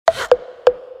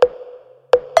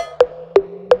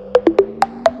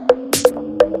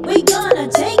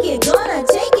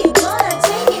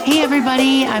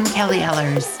everybody. I'm Kelly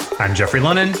Ellers. I'm Jeffrey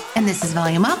Lennon. And this is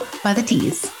Volume Up by the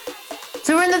Tees.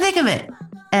 So we're in the thick of it.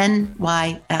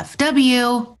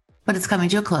 NYFW, but it's coming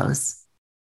to a close.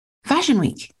 Fashion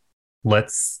Week.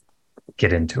 Let's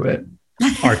get into it.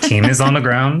 Our team is on the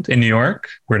ground in New York.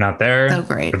 We're not there. So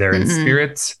great. We're there in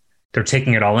spirit. They're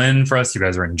taking it all in for us. You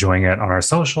guys are enjoying it on our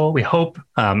social, we hope,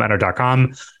 at our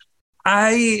 .com.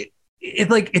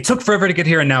 It took forever to get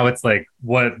here, and now it's like,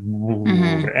 what?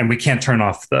 And we can't turn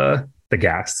off the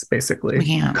gas, basically. We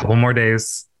can't. A couple more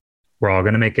days. We're all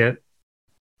going to make it.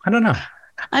 I don't know.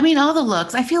 I mean, all the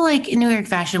looks. I feel like in New York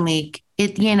Fashion Week,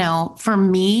 for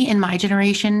me, in my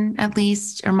generation, at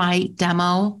least, or my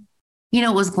demo,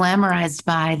 it was glamorized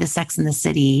by the Sex and the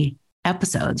City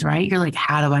episodes, right? You're like,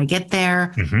 how do I get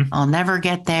there? I'll never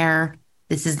get there.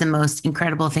 This is the most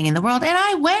incredible thing in the world. And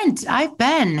I've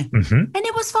been, and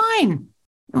it was fine.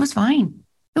 It was fine.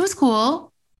 It was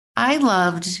cool. I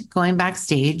loved going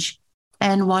backstage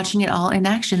and watching it all in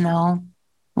action, though,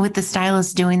 with the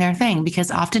stylists doing their thing, because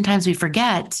oftentimes we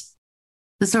forget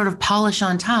the sort of polish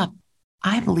on top,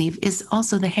 I believe, is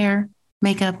also the hair,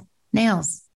 makeup,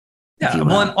 nails. Yeah.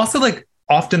 Well, and also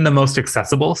often the most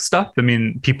accessible stuff. I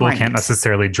mean, people can't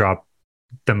necessarily drop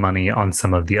the money on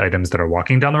some of the items that are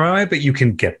walking down the runway, but you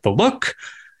can get the look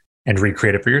and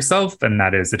recreate it for yourself. And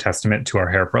that is a testament to our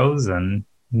hair pros and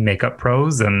makeup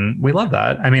pros. And we love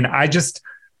that. I mean, I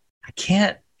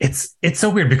can't, it's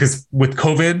so weird because with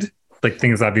COVID,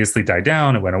 things obviously died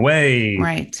down, it went away.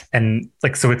 Right. And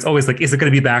so it's always is it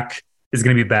going to be back? Is it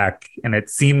going to be back? And it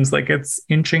seems like it's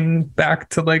inching back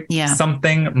to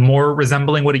something more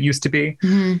resembling what it used to be.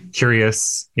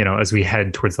 Curious, as we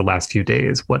head towards the last few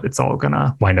days, what it's all going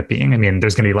to wind up being. I mean,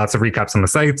 there's going to be lots of recaps on the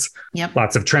sites,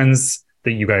 lots of trends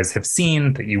that you guys have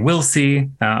seen, that you will see.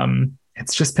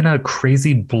 It's just been a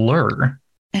crazy blur.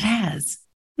 It has.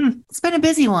 It's been a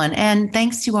busy one. And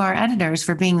thanks to our editors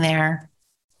for being there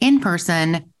in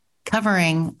person,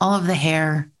 covering all of the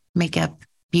hair, makeup,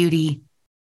 beauty,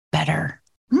 better.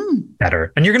 And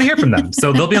you're going to hear from them.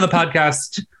 So they'll be on the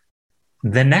podcast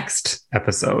the next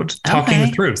episode,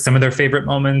 talking through some of their favorite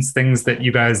moments, things that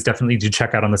you guys definitely do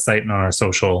check out on the site and on our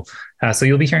social. So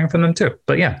you'll be hearing from them too.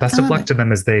 But yeah, best of luck to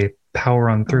them as they power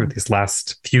on through these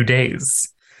last few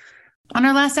days. On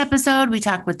our last episode, we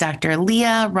talked with Dr.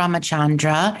 Leah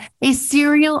Ramachandra, a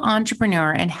serial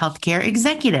entrepreneur and healthcare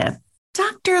executive.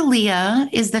 Dr. Leah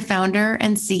is the founder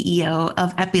and CEO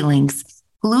of Epilinks,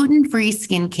 gluten-free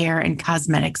skincare and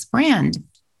cosmetics brand.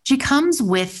 She comes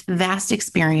with vast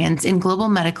experience in global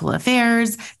medical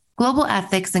affairs, global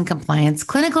ethics and compliance,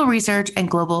 clinical research,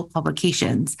 and global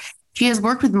publications. She has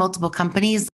worked with multiple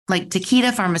companies like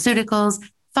Takeda Pharmaceuticals,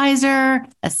 Pfizer,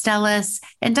 Astellas,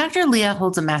 and Dr. Leah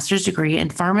holds a master's degree in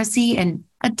pharmacy and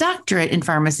a doctorate in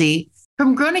pharmacy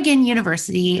from Groningen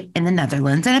University in the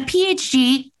Netherlands and a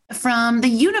PhD from the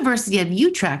University of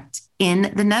Utrecht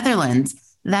in the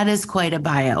Netherlands. That is quite a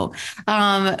bio.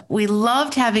 We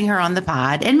loved having her on the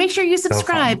pod. And make sure you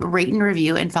subscribe, rate and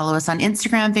review, and follow us on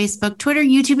Instagram, Facebook, Twitter,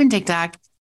 YouTube, and TikTok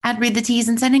at Read the Tees,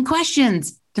 and send in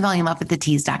questions to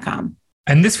volumeup@thetees.com.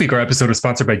 And this week, our episode is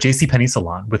sponsored by JCPenney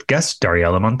Salon with guest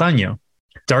Dariela Montaño.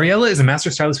 Dariela is a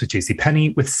master stylist with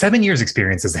JCPenney with 7 years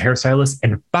experience as a hairstylist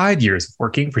and 5 years of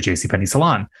working for JCPenney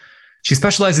Salon. She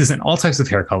specializes in all types of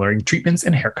hair coloring, treatments,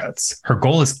 and haircuts. Her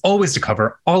goal is always to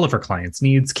cover all of her clients'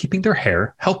 needs, keeping their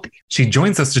hair healthy. She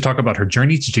joins us to talk about her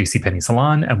journey to JCPenney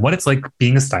Salon and what it's like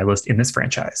being a stylist in this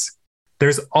franchise.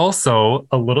 There's also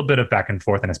a little bit of back and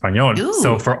forth in Espanol. Ooh.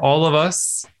 So for all of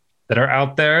us that are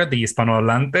out there, the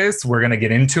Hispanohablantes, we're going to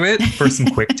get into it for some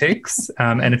quick takes.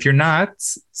 And if you're not,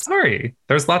 sorry,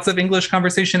 there's lots of English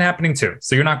conversation happening too.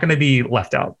 So you're not going to be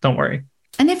left out. Don't worry.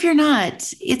 And if you're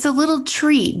not, it's a little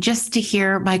treat just to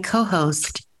hear my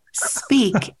co-host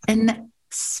speak in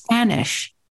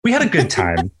Spanish. We had a good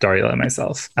time, Dariela and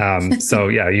myself. So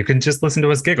yeah, you can just listen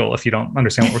to us giggle if you don't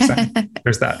understand what we're saying.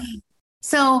 There's that.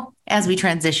 So as we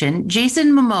transition,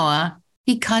 Jason Momoa,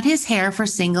 he cut his hair for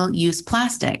single-use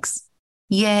plastics.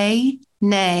 Yay,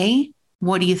 nay,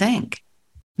 what do you think?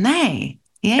 Nay.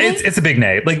 Yay? It's a big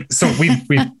nay. So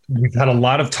we've had a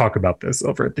lot of talk about this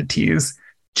over at the Tees.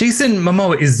 Jason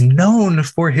Momoa is known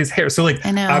for his hair. So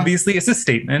obviously it's a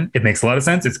statement. It makes a lot of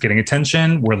sense. It's getting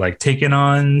attention. We're taking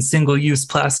on single-use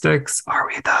plastics. Are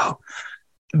we though?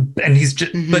 And he's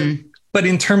just, but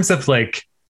in terms of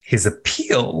his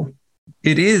appeal,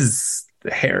 it is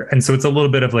the hair. And so it's a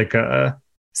little bit of a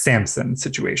Samson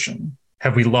situation.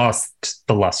 Have we lost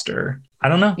the luster? I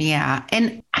don't know. Yeah.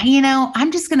 And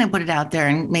I'm just going to put it out there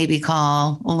and maybe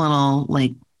call a little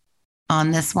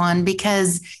on this one,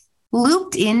 because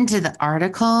looped into the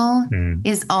article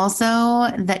is also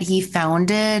that he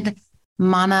founded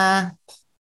Mananalu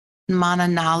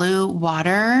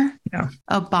Water,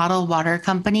 a bottled water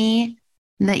company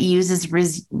that uses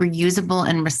reusable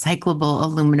and recyclable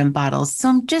aluminum bottles. So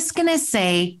I'm just going to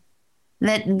say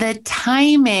that the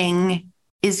timing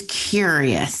is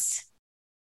curious.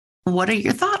 What are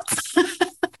your thoughts?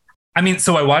 I mean,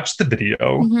 so I watched the video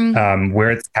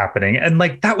where it's happening. And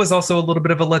like, that was also a little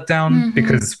bit of a letdown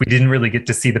because we didn't really get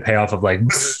to see the payoff of like,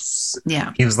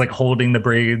 he was like holding the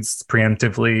braids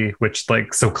preemptively, which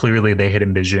like, so clearly they had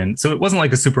envisioned. So it wasn't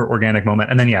like a super organic moment.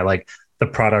 And then, like the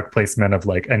product placement of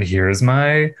like, and here's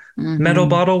my metal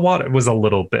bottle water was a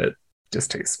little bit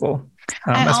distasteful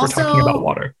as we're talking about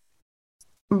water.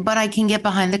 But I can get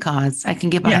behind the cause. I can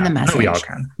get behind the message. No, we all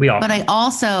can. But I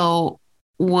also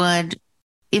would,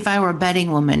 if I were a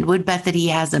betting woman, would bet that he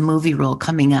has a movie role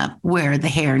coming up where the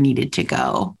hair needed to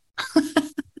go.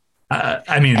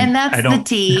 I mean, and that's the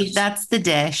tea. That's the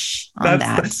dish on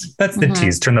that's the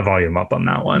tease. Turn the volume up on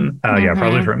that one. Yeah,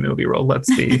 probably for a movie role. Let's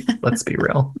be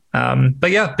real.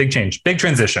 But yeah, big change, big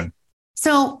transition.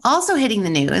 So also hitting the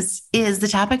news is the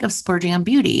topic of splurging on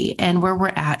beauty and where we're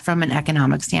at from an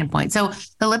economic standpoint. So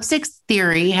the lipstick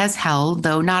theory has held,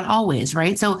 though not always,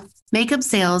 right? So makeup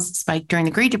sales spiked during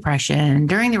the Great Depression,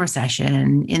 during the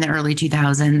recession in the early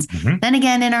 2000s, then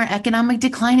again in our economic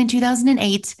decline in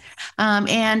 2008.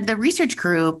 And the research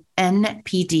group,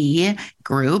 NPD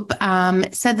Group,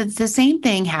 said that the same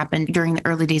thing happened during the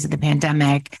early days of the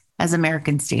pandemic. As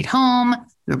Americans stayed home,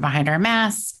 we were behind our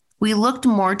masks. We looked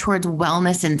more towards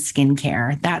wellness and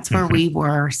skincare. That's where we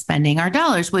were spending our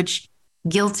dollars, which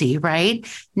guilty, right?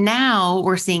 Now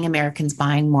we're seeing Americans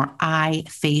buying more eye,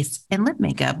 face, and lip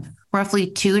makeup,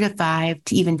 roughly 2 to 5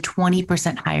 to even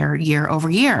 20% higher year over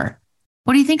year.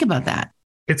 What do you think about that?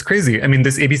 It's crazy. I mean,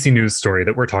 this ABC News story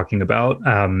that we're talking about,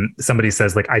 somebody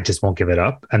says like, I just won't give it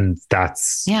up. And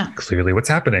that's clearly what's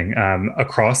happening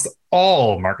across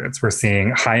all markets. We're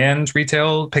seeing high-end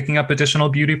retail picking up additional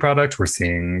beauty product. We're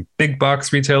seeing big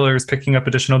box retailers picking up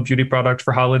additional beauty product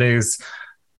for holidays.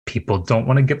 People don't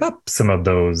want to give up some of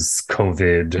those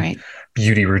COVID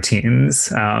beauty routines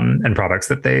and products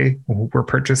that they were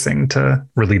purchasing to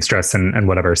relieve stress and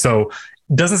whatever. So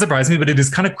it doesn't surprise me, but it is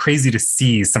kind of crazy to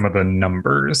see some of the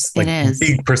numbers, like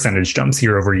big percentage jumps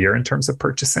year over year in terms of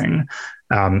purchasing.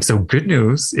 So good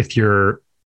news if you're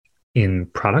in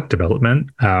product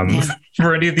development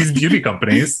for any of these beauty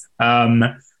companies.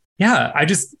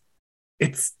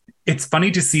 It's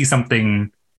funny to see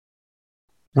something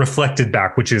reflected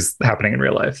back, which is happening in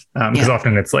real life. Because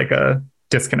often it's like a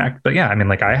disconnect. But I mean,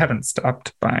 like I haven't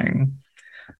stopped buying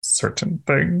certain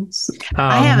things.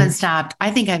 I haven't stopped.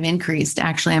 I think I've increased.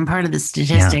 Actually, I'm part of the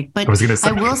statistic. But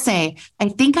I will say, I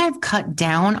think I've cut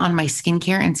down on my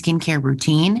skincare and skincare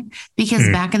routine because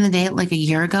back in the day, like a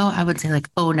year ago, I would say like,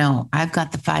 oh no, I've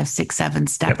got the 5, 6, 7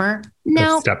 stepper.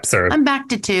 No, steps are. I'm back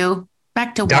to 2,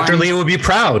 back to Dr. 1. Leah will be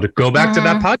proud. Go back to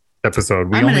that podcast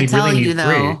episode. I'm going to tell you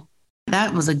though, 3.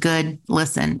 That was a good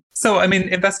listen. So, I mean,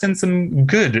 invest in some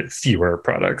good, fewer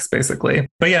products, basically.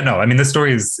 But I mean, the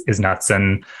story is nuts.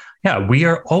 And we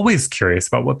are always curious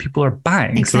about what people are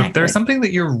buying. Exactly. So if there's something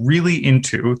that you're really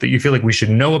into that you feel like we should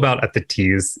know about at The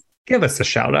Tease, give us a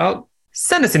shout out.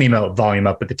 Send us an email at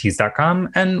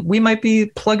volumeup@thetease.com and we might be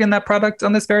plugging that product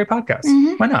on this very podcast.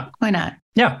 Why not? Why not?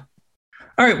 Yeah.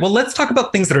 All right. Well, let's talk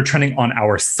about things that are trending on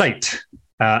our site.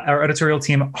 Our editorial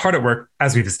team, hard at work,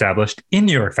 as we've established, in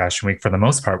New York Fashion Week for the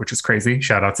most part, which is crazy.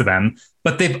 Shout out to them.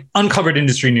 But they've uncovered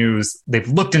industry news. They've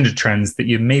looked into trends that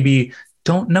you maybe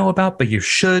don't know about, but you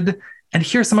should. And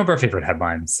here's some of our favorite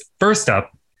headlines. First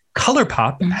up,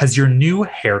 ColourPop has your new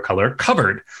hair color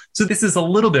covered. So this is a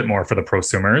little bit more for the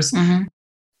prosumers.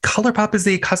 ColourPop is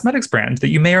a cosmetics brand that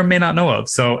you may or may not know of.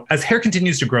 So as hair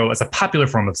continues to grow as a popular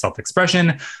form of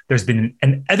self-expression, there's been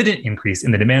an evident increase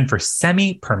in the demand for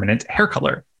semi-permanent hair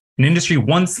color. An industry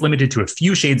once limited to a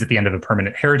few shades at the end of a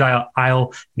permanent hair dye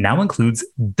aisle now includes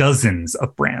dozens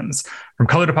of brands. From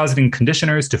color depositing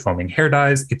conditioners to foaming hair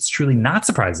dyes, it's truly not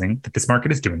surprising that this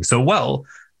market is doing so well.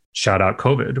 Shout out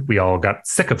COVID. We all got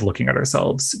sick of looking at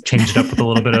ourselves, changed it up with a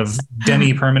little bit of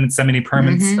demi-permanent,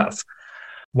 semi-permanent stuff.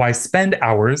 Why spend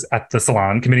hours at the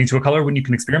salon committing to a color when you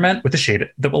can experiment with a shade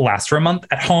that will last for a month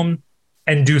at home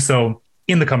and do so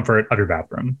in the comfort of your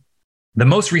bathroom? The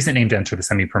most recent name to enter the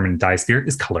semi-permanent dye sphere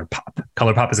is ColourPop.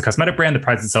 ColourPop is a cosmetic brand that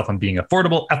prides itself on being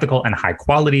affordable, ethical, and high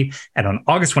quality. And on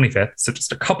August 25th, so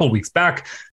just a couple weeks back,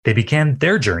 they began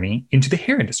their journey into the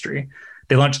hair industry.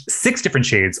 They launched 6 different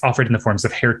shades offered in the forms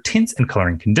of hair tints and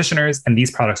coloring conditioners. And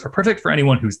these products are perfect for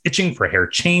anyone who's itching for a hair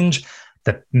change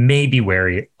that may be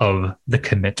wary of the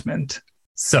commitment.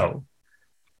 So,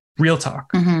 real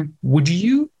talk. Would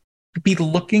you be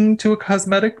looking to a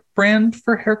cosmetic brand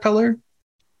for hair color?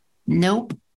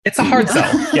 Nope. It's a hard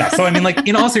sell. Yeah. So, I mean, like,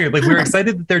 in all seriousness, like, we're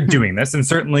excited that they're doing this. And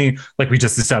certainly, like we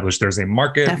just established, there's a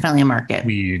market. Definitely a market.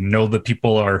 We know that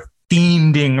people are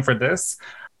fiending for this.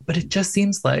 But it just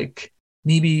seems like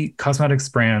maybe cosmetics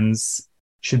brands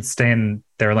should stay in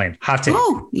their lane. Hot take.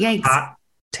 Oh, yikes. Hot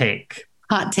take.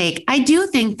 Hot take. I do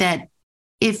think that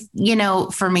if,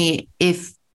 for me,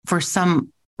 if for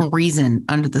some reason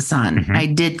under the sun, I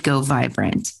did go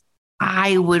Vibrant,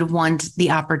 I would want the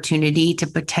opportunity to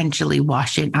potentially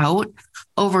wash it out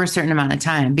over a certain amount of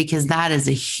time, because that is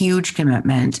a huge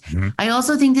commitment. I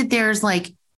also think that there's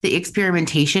like the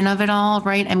experimentation of it all,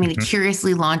 right? I mean,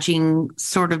 curiously launching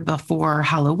sort of before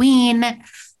Halloween.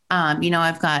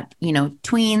 I've got,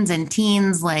 tweens and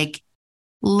teens, like,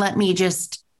 let me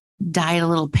just dye it a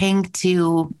little pink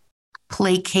to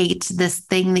placate this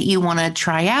thing that you want to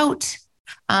try out.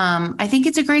 I think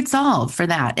it's a great solve for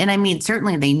that. And I mean,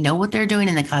 certainly they know what they're doing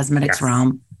in the cosmetics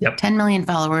realm. 10 million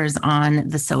followers on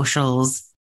the socials.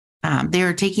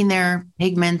 They're taking their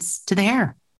pigments to the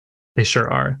hair. They sure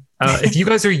are. If you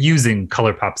guys are using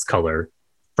ColourPop's color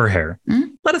for hair,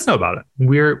 let us know about it.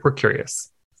 We're curious.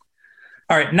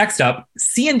 All right, next up,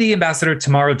 C&D ambassador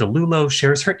Tamara DeLulo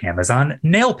shares her Amazon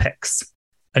nail picks.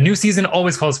 A new season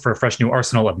always calls for a fresh new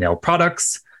arsenal of nail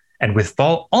products. And with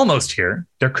fall almost here,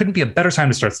 there couldn't be a better time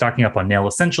to start stocking up on nail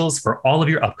essentials for all of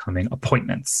your upcoming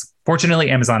appointments. Fortunately,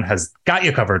 Amazon has got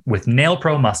you covered with Nail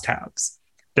Pro must-haves.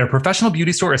 Their professional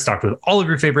beauty store is stocked with all of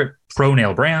your favorite pro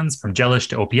nail brands, from Gelish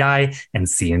to OPI and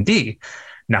C&D.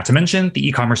 Not to mention the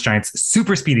e-commerce giant's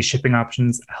super speedy shipping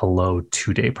options. Hello,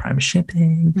 2-day Prime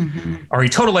shipping. Are a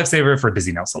total lifesaver for a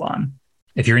busy nail salon.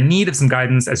 If you're in need of some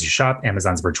guidance as you shop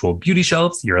Amazon's virtual beauty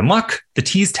shelves, you're in luck. The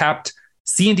T's tapped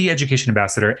C&D Education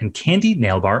Ambassador and Candy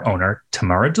Nail Bar owner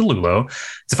Tamara DeLulo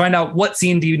to find out what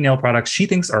C&D nail products she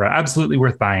thinks are absolutely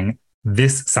worth buying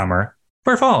this summer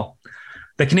for fall.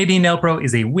 The Canadian Nail Pro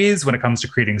is a whiz when it comes to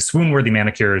creating swoon-worthy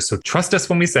manicures, so trust us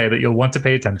when we say that you'll want to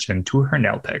pay attention to her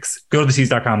nail picks. Go to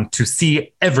thetease.com to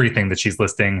see everything that she's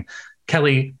listing.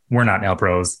 Kelly, we're not nail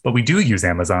pros, but we do use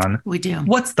Amazon. We do.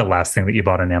 What's the last thing that you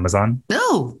bought on Amazon?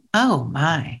 Oh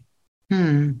my.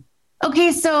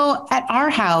 Okay, so at our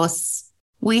house,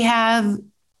 we have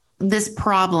this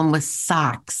problem with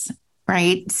socks,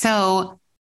 right? So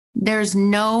there's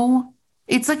no,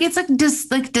 it's like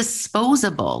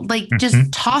disposable, like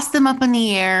just toss them up in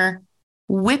the air,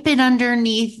 whip it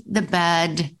underneath the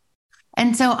bed.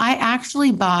 And so I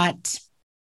actually bought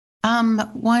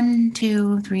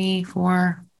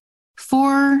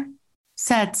 4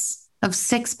 sets of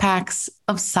 6 packs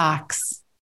of socks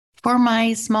for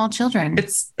my small children.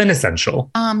 It's an essential.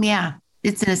 Yeah,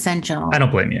 it's an essential. I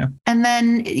don't blame you. And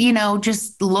then,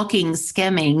 just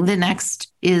skimming, the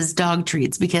next is dog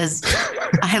treats, because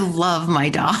I love my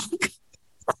dog.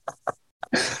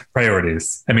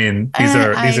 Priorities. I mean, these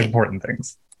are important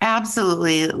things.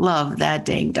 Absolutely love that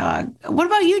dang dog. What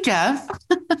about you, Jeff?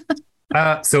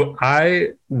 So I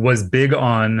was big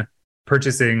on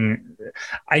purchasing.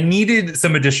 I needed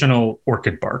some additional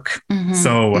orchid bark.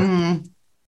 So,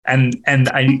 and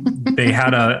they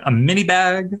had a mini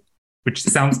bag, which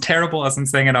sounds terrible as I'm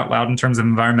saying it out loud in terms of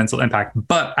environmental impact.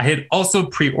 But I had also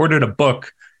pre-ordered a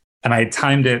book, and I had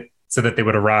timed it so that they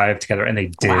would arrive together, and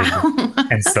they did. Wow.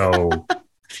 And so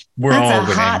we're all winning. That's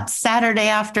a hot Saturday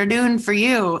afternoon for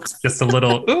you. Just a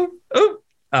little ooh.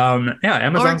 Yeah,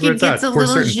 Amazon's where it's at. Gets a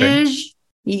little zhuzh.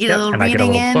 You get a little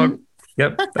reading in. Book.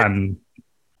 Yep, I'm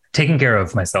taking care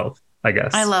of myself, I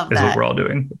guess. I love that. Is what we're all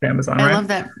doing with Amazon, I love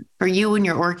that for you and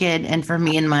your orchid, and for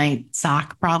me and my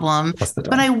sock problem.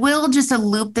 But I will just to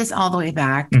loop this all the way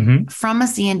back from a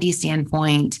C&D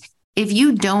standpoint. If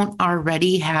you don't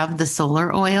already have the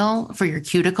solar oil for your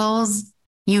cuticles,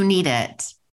 you need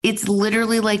it. It's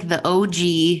literally like the OG.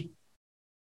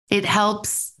 It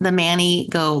helps the mani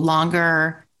go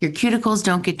longer. Your cuticles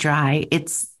don't get dry.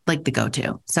 It's like the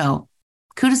go-to. So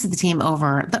kudos to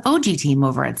the OG team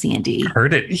over at C&D.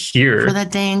 Heard it here. For that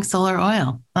dang solar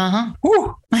oil.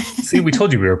 See, we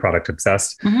told you we were product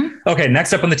obsessed. Okay,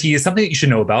 next up on the T is something that you should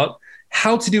know about: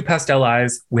 how to do pastel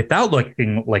eyes without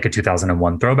looking like a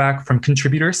 2001 throwback, from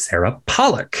contributor Sarah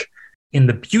Pollock. In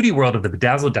the beauty world of the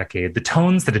bedazzled decade, the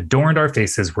tones that adorned our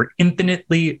faces were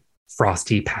infinitely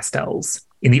frosty pastels.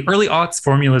 In the early aughts,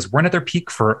 formulas weren't at their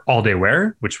peak for all-day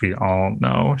wear, which we all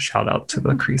know. Shout out to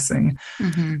the creasing.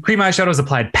 Cream eyeshadows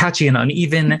applied patchy and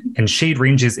uneven, and shade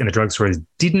ranges in the drugstores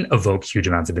didn't evoke huge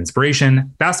amounts of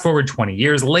inspiration. Fast forward 20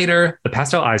 years later, the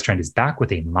pastel eyes trend is back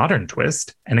with a modern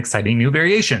twist and exciting new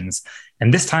variations.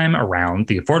 And this time around,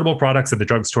 the affordable products at the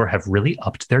drugstore have really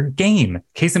upped their game.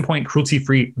 Case in point,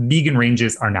 cruelty-free vegan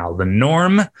ranges are now the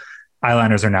norm.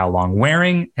 Eyeliners are now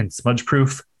long-wearing and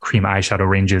smudge-proof. cream eyeshadow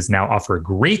ranges now offer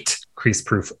great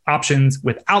crease-proof options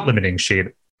without limiting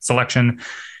shade selection.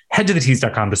 Head to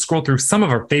thetease.com to scroll through some of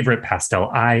our favorite pastel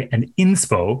eye and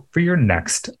inspo for your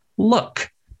next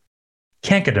look.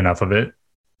 Can't get enough of it,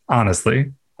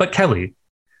 honestly. But Kelly,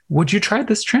 would you try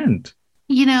this trend?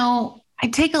 I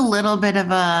take a little bit of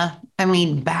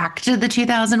back to the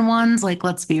 2001s. Like,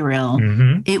 let's be real.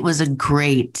 Mm-hmm. It was a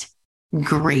great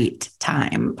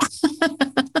time.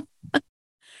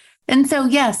 And so,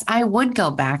 yes, I would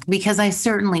go back because I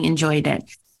certainly enjoyed it.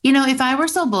 If I were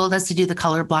so bold as to do the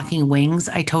color blocking wings,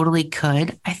 I totally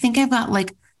could. I think I've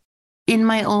got in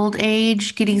my old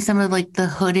age, getting some of the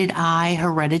hooded eye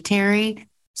hereditary.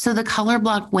 So the color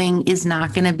block wing is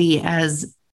not going to be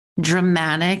as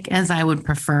dramatic as I would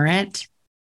prefer it.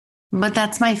 But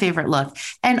that's my favorite look.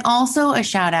 And also a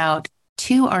shout out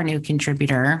to our new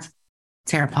contributor,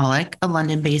 Sarah Pollock, a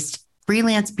London-based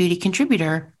freelance beauty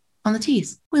contributor on the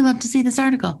Tease. We love to see this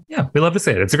article. Yeah, we love to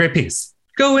see it. It's a great piece.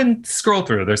 Go and scroll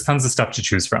through. There's tons of stuff to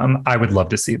choose from. I would love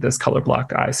to see this color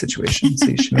block eye situation. So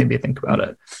you should maybe think about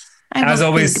it. As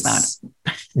always,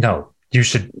 no, you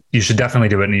should definitely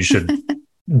do it, and you should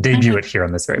debut it here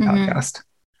on this very podcast.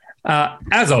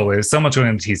 As always, so much going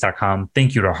on tease.com.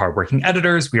 Thank you to our hardworking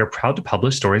editors. We are proud to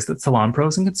publish stories that salon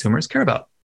pros and consumers care about.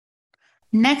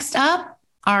 Next up,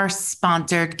 our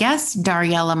sponsored guest,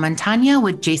 Dariela Montagna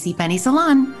with JCPenney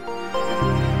Salon.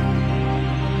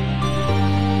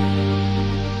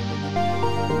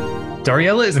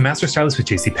 Dariela is a master stylist with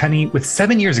JCPenney with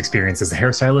 7 years experience as a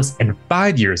hairstylist and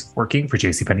 5 years working for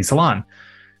JCPenney Salon.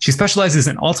 She specializes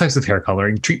in all types of hair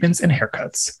coloring, treatments, and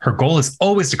haircuts. Her goal is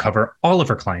always to cover all of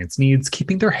her clients' needs,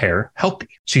 keeping their hair healthy.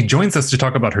 She joins us to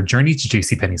talk about her journey to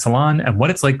JCPenney Salon and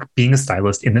what it's like being a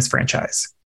stylist in this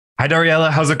franchise. Hi, Dariela.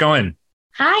 How's it going?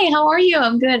 Hi, how are you?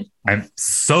 I'm good. I'm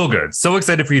so good. So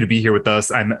excited for you to be here with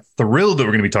us. I'm thrilled that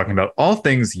we're going to be talking about all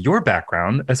things your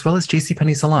background, as well as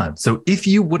JCPenney Salon. So if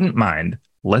you wouldn't mind,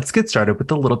 let's get started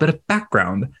with a little bit of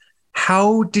background.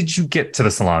 How did you get to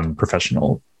the salon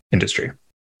professional industry?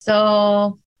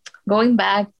 So going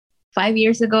back 5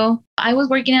 years ago, I was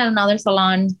working at another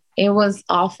salon. It was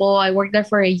awful. I worked there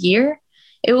for a year.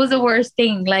 It was the worst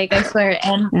thing, I swear.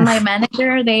 And my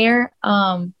manager there,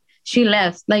 she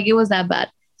left. It was that bad.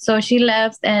 So she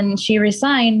left and she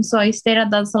resigned. So I stayed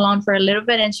at that salon for a little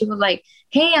bit, and she was like,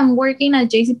 "Hey, I'm working at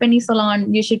JCPenney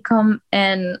Salon. You should come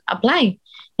and apply."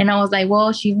 And I was like,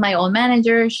 "Well, she's my old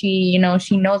manager. She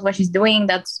knows what she's doing.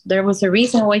 There was a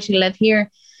reason why she left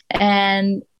here."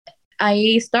 And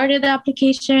I started the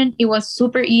application. It was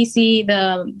super easy.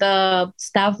 The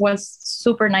staff was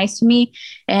super nice to me.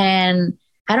 And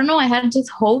I don't know, I had just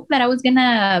hope that I was going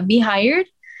to be hired.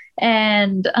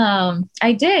 And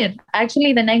I did.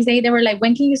 Actually, the next day they were like,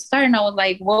 "When can you start?" And I was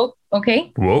like, "Whoa,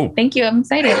 okay. Whoa. Thank you. I'm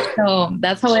excited." So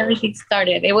that's how everything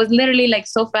started. It was literally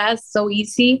so fast, so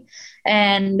easy.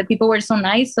 And the people were so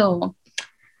nice. So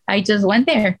I just went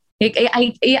there.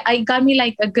 It got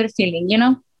me a good feeling,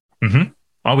 Mm-hmm.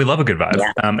 Oh, we love a good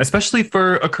vibe, especially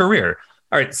for a career.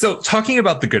 All right. So talking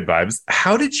about the good vibes,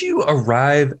 how did you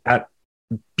arrive at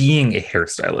being a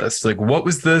hairstylist? What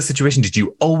was the situation? Did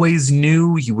you always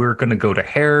knew you were going to go to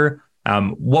hair?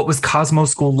 What was Cosmo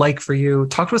School like for you?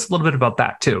 Talk to us a little bit about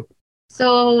that too.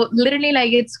 So literally,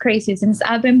 it's crazy. Since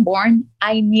I've been born,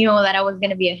 I knew that I was going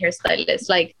to be a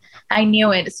hairstylist. I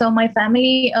knew it. So my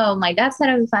family, my dad's side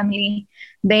of the family,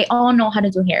 they all know how to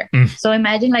do hair. So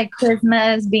imagine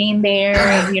Christmas being there,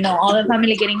 and, all the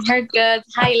family getting haircuts,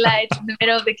 highlights in the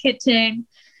middle of the kitchen.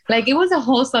 It was a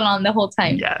whole salon the whole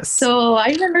time. Yes. So I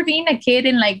remember being a kid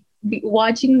and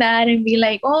watching that and be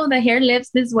like, "Oh, the hair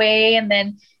lifts this way," and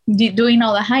then doing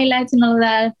all the highlights and all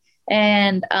that.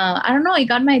 And I don't know, it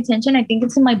got my attention. I think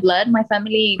it's in my blood. My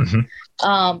family,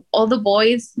 all the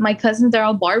boys, my cousins, they're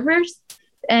all barbers,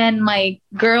 and my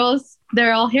girls,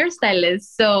 they're all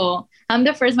hairstylists. So I'm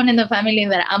the first one in the family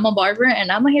that I'm a barber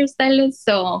and I'm a hairstylist.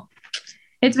 So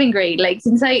it's been great.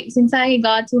 Since I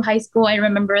got to high school, I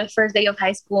remember the first day of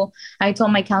high school, I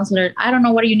told my counselor, "I don't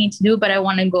know what you need to do, but I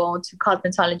want to go to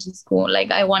cosmetology school.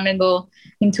 I want to go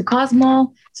into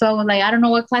Cosmo." So I was like, "I don't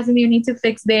know what classes you need to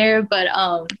fix there, but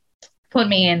put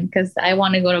me in because I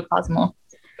want to go to Cosmo."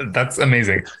 That's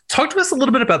amazing. Talk to us a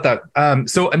little bit about that.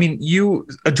 You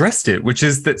addressed it, which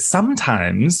is that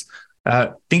sometimes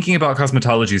thinking about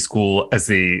cosmetology school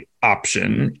as a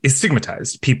option is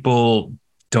stigmatized. People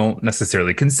don't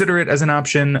necessarily consider it as an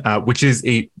option, which is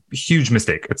a huge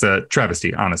mistake. It's a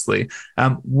travesty, honestly.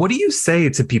 What do you say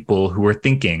to people who are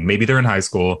thinking, maybe they're in high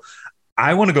school,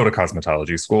 I want to go to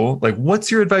cosmetology school? What's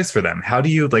your advice for them? How do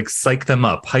you psych them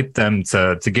up, hype them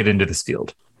to get into this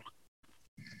field?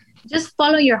 Just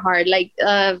follow your heart.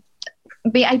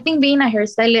 I think being a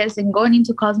hairstylist and going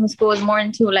into Cosmo School is more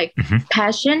into like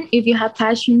passion. If you have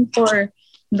passion for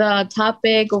the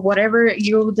topic or whatever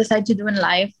you decide to do in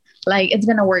life, like it's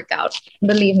gonna work out,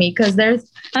 believe me. Because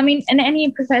in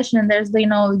any profession, there's,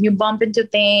 you bump into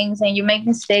things and you make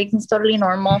mistakes. It's totally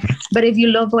normal. But if you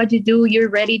love what you do, you're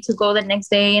ready to go the next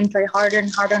day and try harder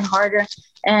and harder and harder.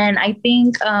 And I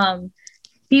think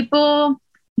people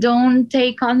don't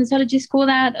take cosmetology school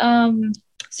that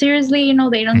seriously.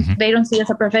 They don't see it as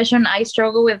a profession. I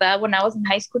struggle with that when I was in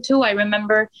high school too. I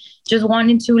remember just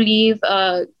wanting to leave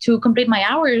to complete my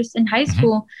hours in high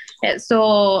school.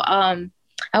 So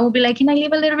I will be like, can I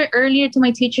leave a little bit earlier to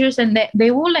my teachers? And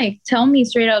they will like tell me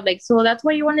straight up, like, so that's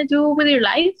what you want to do with your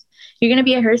life? You're going to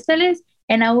be a hairstylist?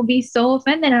 And I will be so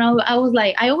offended. And I was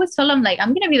like, I always tell them, like, I'm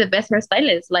going to be the best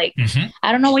hairstylist. Like,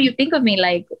 I don't know what you think of me.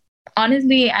 Like,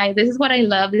 honestly, this is what I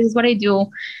love. This is what I do.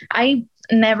 I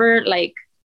never like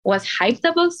was hyped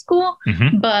about school,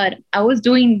 but I was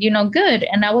doing, good.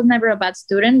 And I was never a bad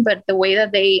student, but the way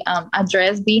that they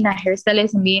address being a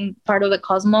hairstylist and being part of the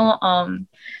Cosmo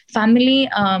family,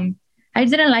 I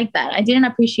didn't like that. I didn't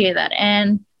appreciate that.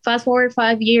 And fast forward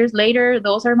 5 years later,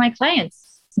 those are my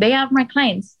clients. They are my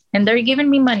clients and they're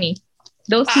giving me money.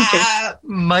 Those teachers.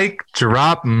 Mic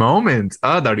drop moment.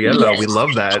 Oh, Dariela, yes. We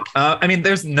love that.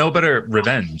 There's no better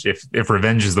revenge if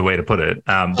revenge is the way to put it.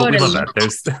 But totally. We love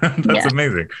that. That's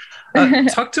amazing.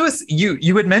 Talk to us.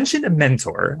 You had mentioned a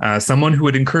mentor, someone who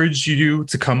had encouraged you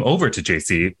to come over to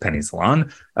JC Penney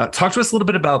Salon. Talk to us a little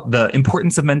bit about the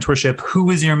importance of mentorship. Who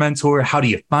is your mentor? How do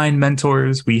you find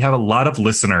mentors? We have a lot of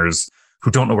listeners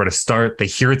who don't know where to start. They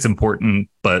hear it's important,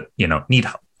 but need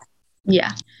help.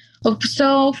 Yeah.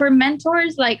 So for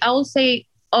mentors, like I will say,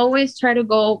 always try to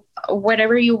go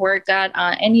whatever you work at,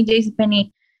 any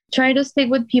JCPenney, try to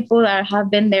stick with people that have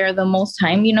been there the most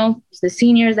time, the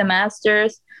seniors, the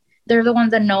masters. They're the ones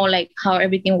that know like how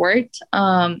everything worked.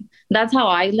 That's how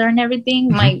I learned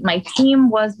everything. My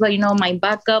team was, my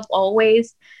backup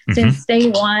always. Since day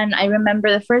one. I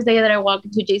remember the first day that I walked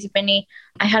into JCPenney,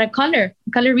 I had a color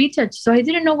retouch. So I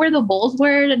didn't know where the balls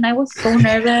were. And I was so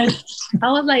nervous.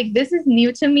 I was like, this is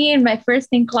new to me. And my first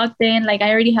thing clocked in, like,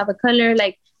 I already have a color.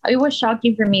 Like, it was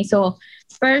shocking for me. So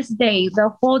first day, the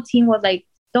whole team was like,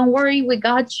 don't worry, we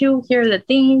got you. Here are the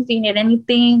things. Do you need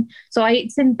anything? So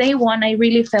since day one, I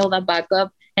really felt that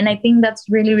backup. And I think that's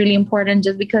really, really important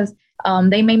just because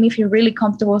they made me feel really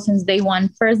comfortable since day one,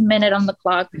 first minute on the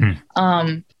clock.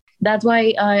 That's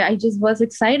why I just was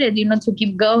excited, to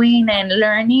keep going and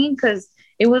learning, because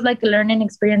it was like a learning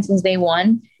experience since day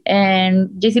one. And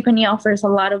JCPenney offers a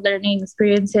lot of learning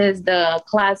experiences, the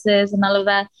classes and all of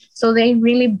that. So they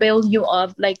really build you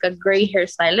up like a great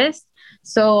hairstylist.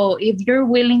 So if you're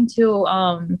willing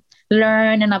to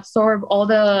learn and absorb all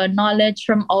the knowledge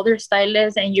from other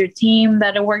stylists and your team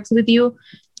that works with you,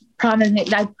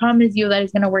 I promise you that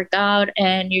it's going to work out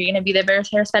and you're going to be the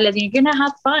best hairstylist and you're going to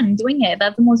have fun doing it.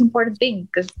 That's the most important thing,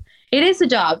 because it is a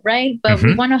job, right? But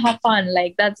we want to have fun.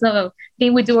 Like, that's the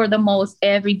thing we do the most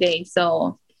every day.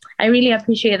 So I really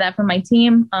appreciate that from my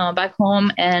team back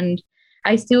home, and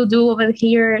I still do over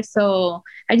here. So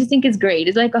I just think it's great.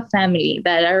 It's like a family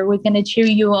that are going to cheer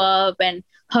you up and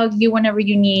hug you whenever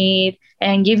you need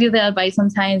and give you the advice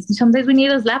sometimes. Sometimes we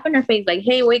need a slap in our face, like,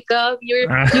 hey, wake up, you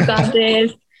got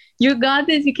this. You got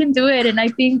this, you can do it. And I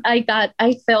think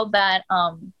I felt that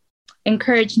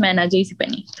encouragement at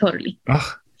JCPenney. Totally.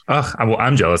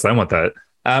 I'm jealous. I want that.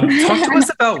 Talk to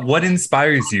us about what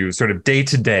inspires you sort of day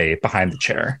to day behind the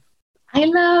chair. I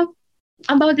love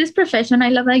about this profession. I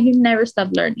love that you never stop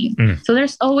learning. So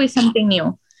there's always something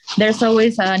new. There's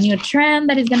always a new trend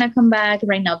that is going to come back.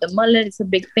 Right now, the mullet is a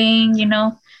big thing,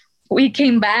 We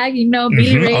came back,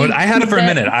 Billy Ray. I had it for a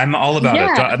minute. I'm all about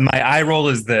it. My eye roll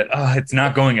is that it's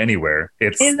not going anywhere.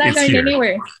 It's not going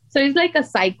anywhere. So it's like a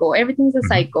cycle. Everything's a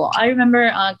cycle. I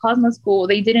remember Cosmo School,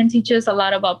 they didn't teach us a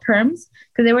lot about perms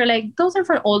because they were like, those are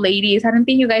for old ladies. I don't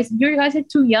think you guys are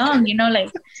too young,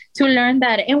 to learn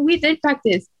that. And we did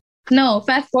practice. No,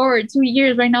 fast forward 2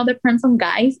 years. Right now, the perms on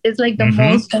guys is like the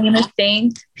most famous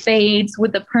thing. Fades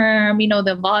with the perm,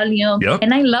 the volume. Yep.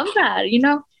 And I love that,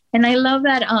 And I love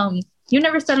that you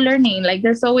never start learning. Like,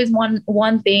 there's always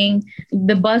one thing,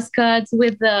 the buzz cuts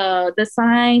with the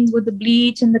signs, with the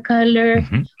bleach and the color,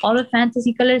 all the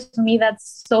fantasy colors. To me,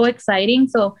 that's so exciting.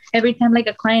 So every time like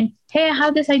a client, hey, I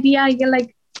have this idea, I get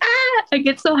like, I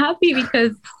get so happy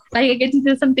because like I get to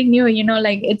do something new,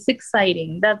 like it's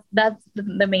exciting. That's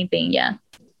the main thing. Yeah.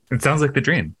 It sounds like the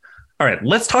dream. All right,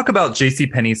 let's talk about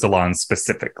JCPenney Salon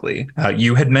specifically.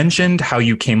 You had mentioned how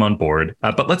you came on board,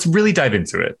 but let's really dive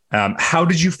into it. How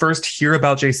did you first hear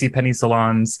about JCPenney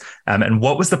Salons, and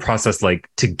what was the process like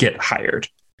to get hired?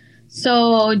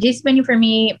 So JCPenney for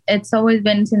me, it's always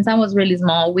been, since I was really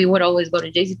small, we would always go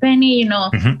to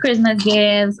JCPenney, Christmas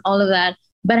gifts, all of that.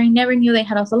 But I never knew they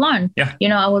had a salon. Yeah.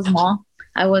 I was small.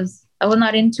 I was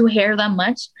not into hair that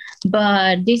much,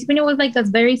 but JCPenney was like a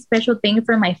very special thing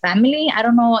for my family. I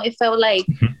don't know. It felt like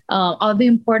all the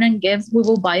important gifts, we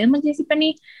will buy them at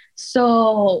JCPenney.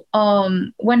 So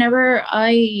whenever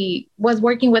I was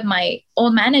working with my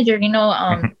old manager,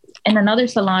 in another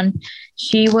salon,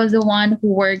 she was the one who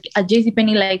worked at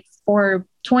JCPenney like for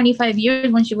 25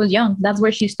 years when she was young. That's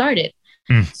where she started.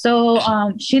 So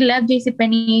she left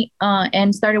JCPenney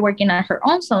and started working at her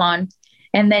own salon.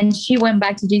 And then she went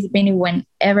back to JCPenney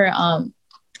whenever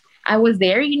I was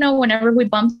there, whenever we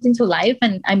bumped into life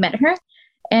and I met her.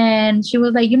 And she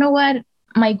was like, you know what?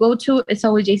 My go-to is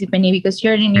always JCPenney because she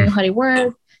already knew how to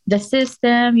work, the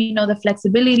system, the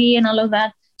flexibility and all of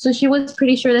that. So she was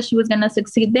pretty sure that she was going to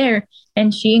succeed there.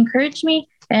 And she encouraged me.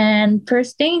 And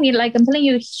first thing, like I'm telling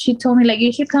you, she told me like,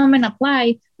 you should come and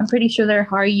apply. I'm pretty sure they'll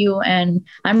hire you and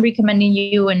I'm recommending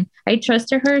you. And I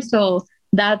trusted her. So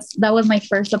that was my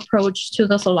first approach to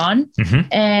the salon.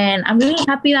 And I'm really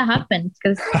happy that happened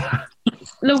because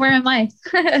look, where am I?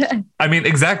 I mean,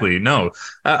 exactly. No.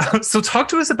 So talk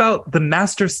to us about the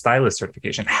Master Stylist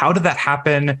certification. How did that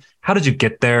happen? How did you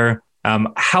get there?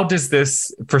 How does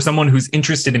this, for someone who's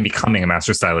interested in becoming a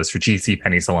master stylist for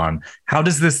JCPenney Salon, how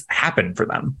does this happen for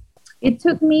them? It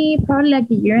took me probably like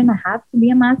a year and a half to be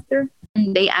a master.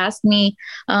 And they asked me,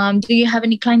 do you have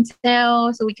any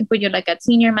clientele so we can put you like a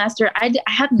senior master? I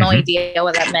had no idea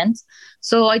what that meant.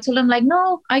 So I told them like,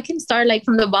 no, I can start like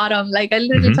from the bottom. Like I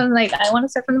literally told them like, I want to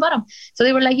start from the bottom. So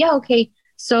they were like, yeah, okay.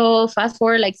 So fast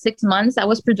forward like 6 months, I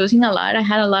was producing a lot. I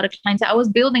had a lot of clientele. I was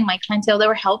building my clientele. They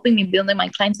were helping me building my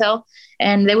clientele.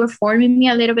 And they were forming me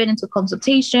a little bit into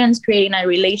consultations, creating a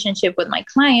relationship with my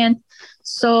client.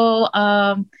 So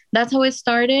that's how it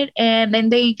started. And then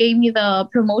they gave me the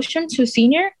promotion to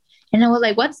senior. And I was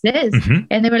like, what's this?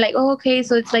 And they were like, oh, okay.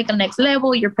 So it's like a next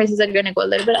level. Your prices are going to go a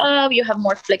little bit up. You have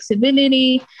more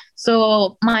flexibility.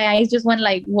 So my eyes just went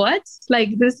like, what?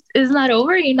 Like, this is not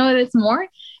over, it's more.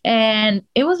 And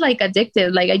it was like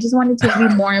addictive. Like I just wanted to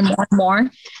be more and more and more.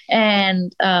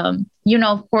 And,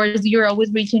 of course, you're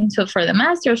always reaching for the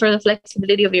masters, for the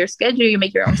flexibility of your schedule. You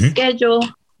make your own schedule.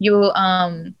 You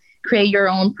create your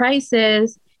own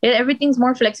prices. Everything's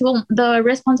more flexible. The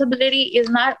responsibility is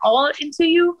not all into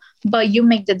you, but you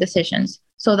make the decisions.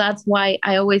 So that's why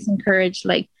I always encourage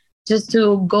like just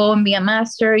to go and be a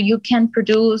master. You can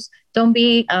produce. Don't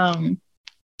get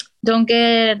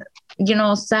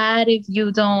sad if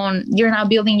you're not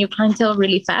building your clientele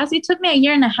really fast. It took me a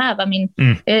year and a half. I mean,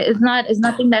 it's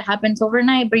nothing that happens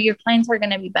overnight, but your clients are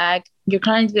going to be back. Your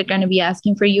clients are going to be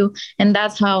asking for you. And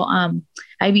that's how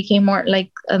I became more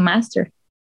like a master.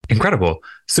 Incredible.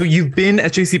 So you've been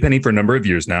at JCPenney for a number of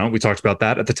years now. We talked about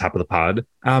that at the top of the pod.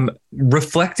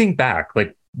 Reflecting back,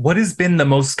 like what has been the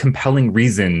most compelling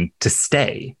reason to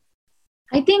stay?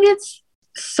 I think it's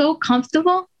so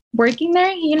comfortable working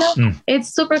there.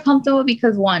 It's super comfortable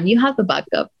because one, you have the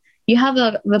backup, you have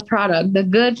the product, the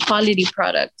good quality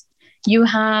product. You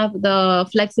have the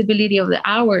flexibility of the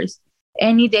hours.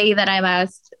 Any day that I've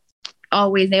asked,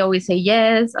 they always say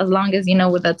yes, as long as,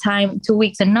 with the time, 2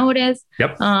 weeks in notice.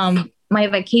 Yep. My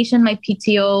vacation, my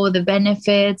PTO, the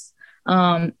benefits,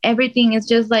 everything is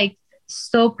just like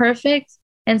so perfect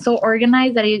and so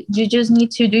organized that you just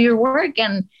need to do your work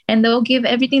and they'll give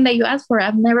everything that you ask for.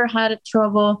 I've never had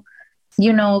trouble,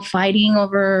 fighting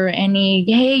over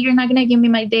hey, you're not going to give me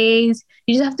my days.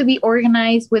 You just have to be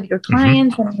organized with your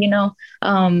clients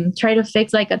and, try to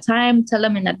fix like a time, tell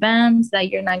them in advance that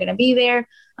you're not going to be there.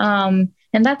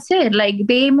 And that's it. Like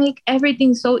they make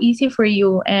everything so easy for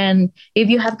you. And if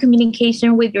you have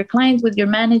communication with your clients, with your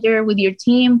manager, with your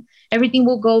team, everything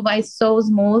will go by so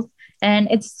smooth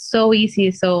and it's so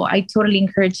easy. So I totally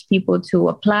encourage people to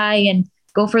apply and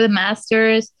go for the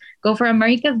masters, go for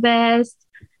America's Best,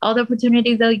 all the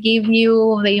opportunities they'll give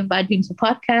you. They invite you into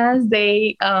podcasts.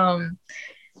 They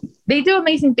do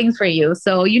amazing things for you.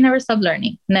 So you never stop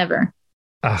learning. Never.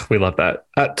 We love that.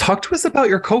 Talk to us about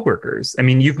your coworkers. I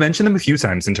mean, you've mentioned them a few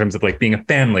times in terms of like being a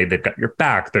family. They've got your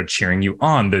back. They're cheering you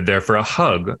on. They're there for a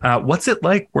hug. What's it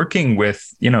like working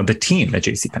with, the team at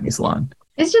JCPenney Salon?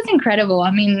 It's just incredible. I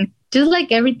mean, just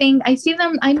like everything, I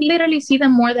literally see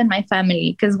them more than my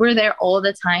family because we're there all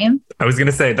the time. I was going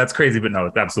to say that's crazy, but no,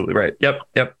 it's absolutely right. Yep.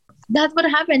 That's what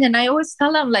happened. And I always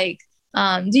tell them like,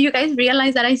 do you guys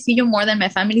realize that I see you more than my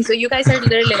family? So you guys are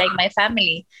literally like my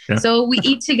family. Yeah. So we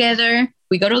eat together.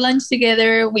 We go to lunch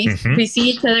together. We see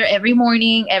each other every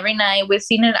morning, every night. We've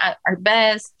seen it at our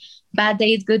best, bad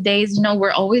days, good days.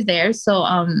 We're always there. So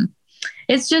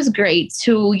it's just great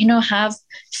to, have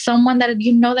someone that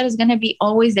that is going to be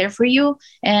always there for you.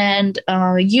 And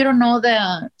you don't know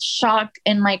the shock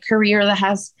in my career that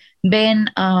has been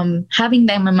having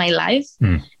them in my life,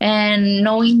 and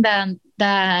knowing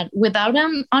that without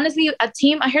them, honestly, a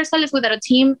hairstylist without a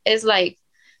team is like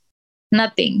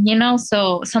nothing,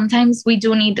 so sometimes we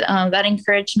do need that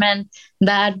encouragement,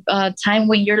 that time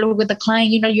when you're with the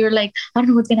client, you're like, I don't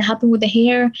know what's going to happen with the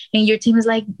hair, and your team is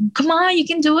like, come on, you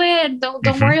can do it,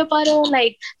 don't worry about it,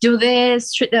 like do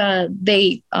this.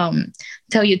 They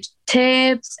tell you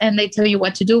tips, and they tell you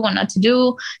what to do, what not to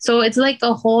do. So it's like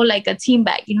a whole, like a team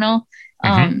bag,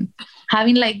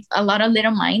 having like a lot of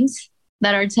little minds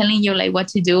that are telling you like what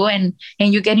to do, and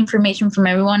you get information from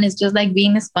everyone. Is just like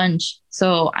being a sponge.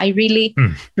 So I really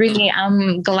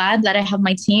am glad that I have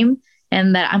my team,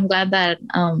 and that I'm glad that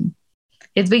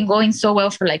it's been going so well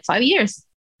for like 5 years.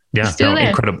 Yeah, still there.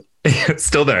 Incredible.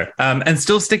 Still there, and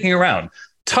still sticking around.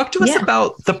 Talk to us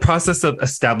about the process of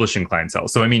establishing clientele.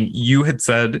 So, I mean, you had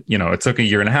said, it took 1.5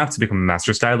 years to become a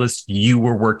master stylist. You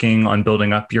were working on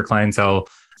building up your clientele.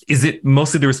 Is it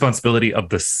mostly the responsibility of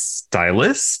the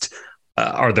stylist?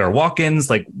 Are there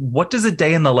walk-ins? Like, what does a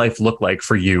day in the life look like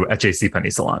for you at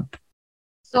JCPenney Salon?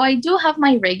 So I do have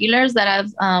my regulars that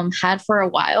I've had for a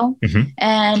while.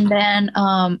 And then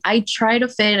I try to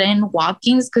fit in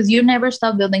walk-ins, because you never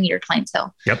stop building your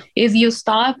clientele. Yep. If you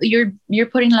stop, you're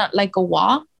putting like a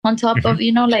wall on top of,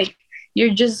 like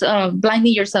you're just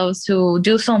blinding yourselves to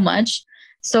do so much.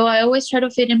 So I always try to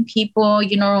fit in people,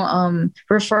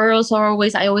 referrals are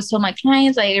I always tell my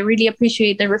clients, I really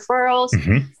appreciate the referrals,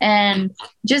 and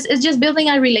it's just building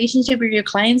a relationship with your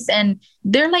clients, and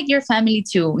they're like your family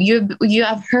too. You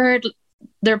have heard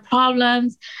their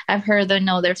problems. I've heard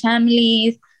their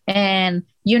families, and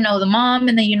the mom,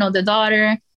 and then the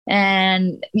daughter,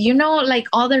 and like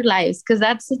all their lives, because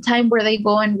that's the time where they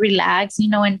go and relax,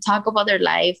 and talk about their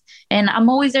life. And I'm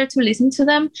always there to listen to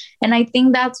them. And I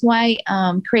think that's why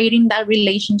creating that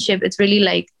relationship, it's really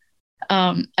like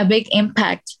a big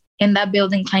impact in that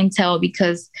building clientele,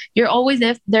 because you're always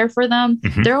there for them.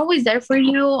 They're always there for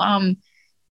you.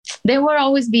 They will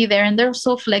always be there, and they're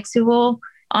so flexible.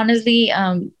 Honestly,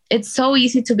 it's so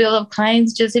easy to build up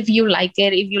clients, just if you like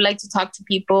it, if you like to talk to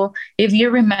people, if you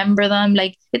remember them.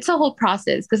 Like, it's a whole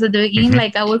process, because at the beginning,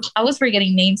 like I was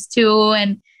forgetting names too,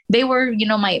 and they were,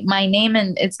 my name,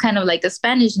 and it's kind of like a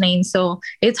Spanish name, so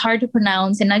it's hard to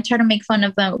pronounce, and I try to make fun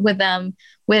of them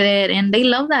with it, and they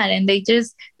love that, and they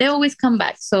always come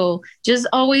back. So just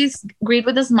always greet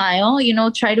with a smile,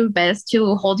 try your best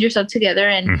to hold yourself together,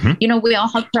 and we all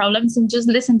have problems, and just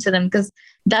listen to them, because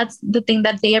that's the thing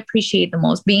that they appreciate the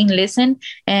most, being listened.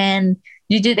 And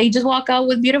they just walk out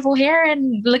with beautiful hair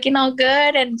and looking all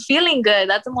good and feeling good.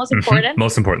 That's the most important.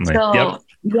 Most importantly. So,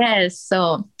 yes.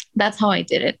 So that's how I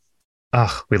did it.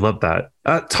 Oh, we love that.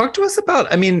 Talk to us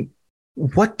about,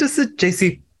 what does a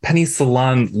JCPenney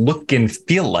salon look and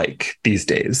feel like these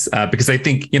days? Because I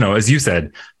think, as you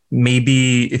said,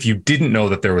 maybe if you didn't know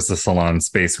that there was a salon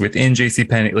space within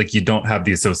JCPenney, like you don't have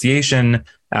the association.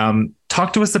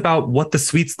 Talk to us about what the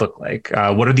suites look like.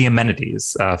 What are the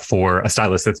amenities for a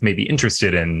stylist that's maybe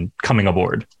interested in coming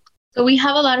aboard? So we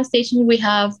have a lot of stations. We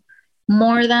have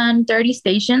more than 30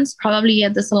 stations probably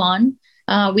at the salon.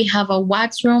 We have a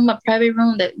wax room, a private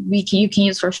room that you can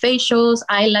use for facials,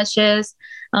 eyelashes.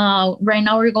 Right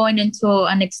now we're going into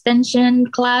an extension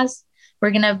class. We're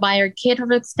going to buy our kit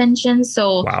of extensions.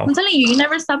 So wow. I'm telling you, you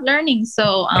never stop learning.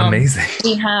 So amazing.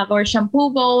 We have our shampoo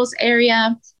bowls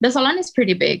area. The salon is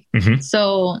pretty big.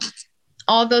 So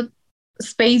all the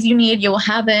space you need, you'll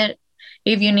have it.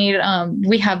 If you need,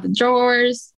 we have the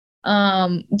drawers.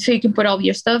 So you can put all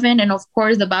your stuff in. And of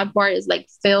course, the back bar is like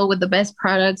filled with the best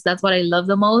products. That's what I love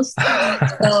the most.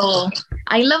 So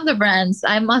I love the brands.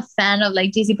 I'm a fan of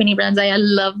like JCPenney brands. I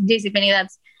love JCPenney.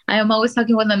 I am always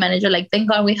talking with my manager, like, thank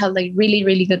God we have like really,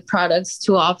 really good products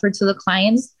to offer to the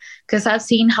clients, because I've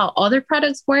seen how other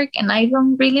products work and I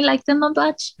don't really like them that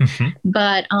much.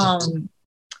 But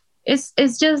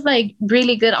it's just like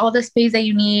really good. All the space that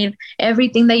you need,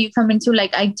 everything that you come into.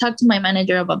 Like I talked to my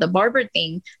manager about the barber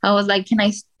thing. I was like, can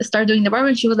I start doing the barber?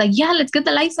 And she was like, yeah, let's get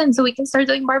the license so we can start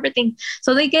doing barber thing.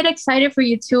 So they get excited for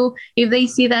you too. If they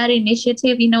see that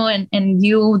initiative, and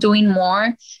you doing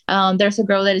more. There's a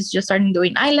girl that is just starting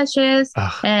doing eyelashes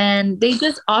and they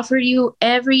just offer you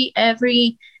every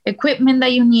equipment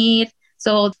that you need.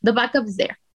 So the backup is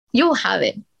there. You'll have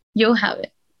it.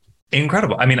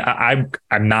 Incredible. I mean,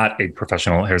 I'm not a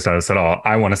professional hairstylist at all.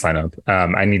 I want to sign up.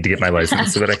 I need to get my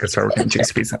license so that I can start working at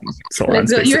JCP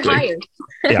salons. You're hired.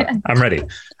 Yeah, I'm ready.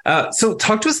 So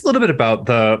talk to us a little bit about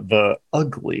the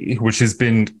ugly, which has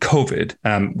been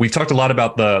COVID. We've talked a lot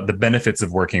about the benefits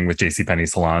of working with JCPenney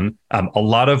Salon. A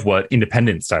lot of what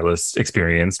independent stylists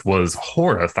experienced was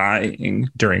horrifying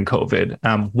during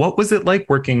COVID. What was it like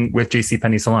working with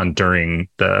JCPenney Salon during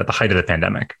the height of the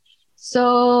pandemic?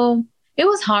 So it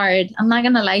was hard. I'm not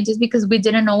gonna lie, just because we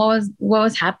didn't know what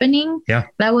was happening. Yeah,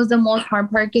 that was the most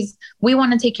hard part, because we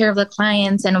want to take care of the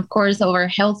clients and of course of our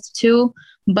health too.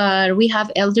 But we have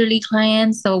elderly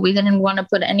clients, so we didn't want to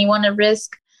put anyone at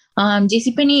risk.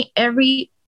 JCPenney,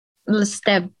 every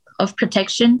step of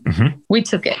protection, we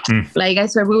took it. Like I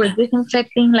said, we were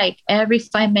disinfecting like every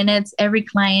 5 minutes, every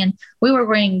client. We were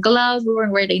wearing gloves. We were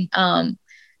wearing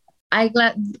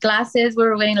glasses. We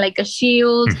were wearing like a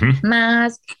shield,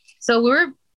 mask. So we were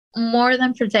more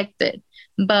than protected,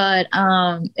 but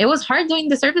it was hard doing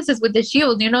the services with the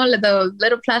shield. You know, the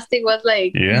little plastic was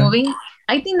like moving.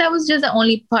 I think that was just the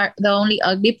only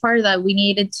ugly part that we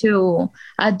needed to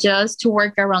adjust to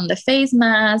work around the face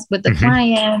mask with the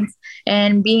clients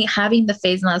and having the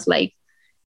face mask like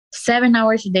 7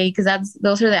 hours a day, because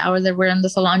those are the hours that we're in the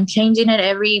salon, changing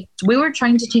it we were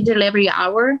trying to change it every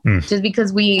hour just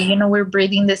because we're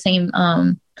breathing the same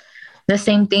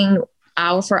thing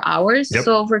out for hours. Yep.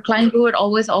 So for clients, we would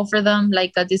always offer them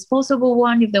like a disposable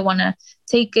one if they want to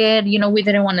take it. We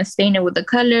didn't want to stain it with the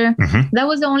color. That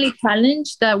was the only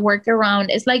challenge that work around.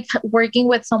 It's like working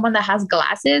with someone that has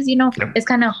glasses, yep. It's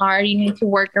kind of hard. You need to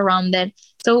work around it.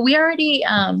 So we already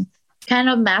kind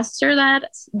of master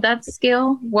that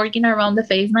skill, working around the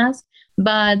face mask.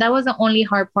 But that was the only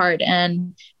hard part.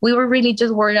 And we were really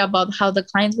just worried about how the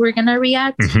clients were going to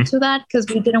react to that, because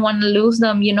we didn't want to lose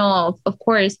them, of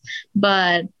course.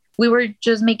 But we were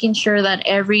just making sure that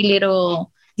every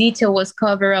little detail was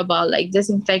covered about like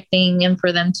disinfecting and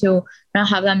for them to not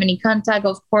have that many contact.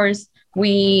 Of course,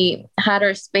 we had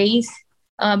our space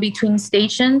between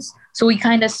stations. So we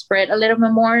kind of spread a little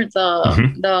bit more.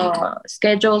 The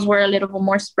schedules were a little bit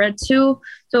more spread too.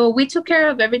 So we took care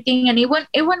of everything, and it went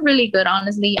really good.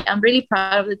 Honestly, I'm really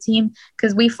proud of the team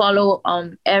because we follow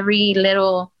every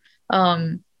little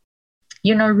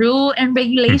rule and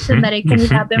regulation that it can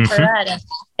happen for that,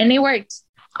 and it worked.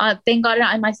 Thank God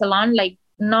at my salon, like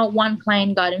not one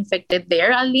client got infected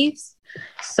there at least.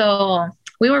 So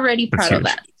we were really proud of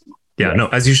that. Yeah, no,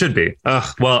 as you should be.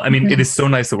 Well, I mean, it is so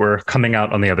nice that we're coming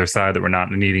out on the other side, that we're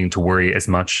not needing to worry as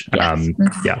much. Yes.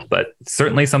 Yeah, but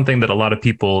certainly something that a lot of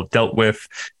people dealt with.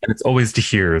 And it's always to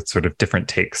hear sort of different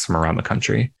takes from around the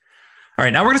country. All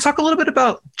right, now we're going to talk a little bit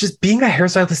about just being a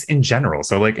hairstylist in general.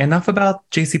 So like enough about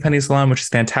JCPenney Salon, which is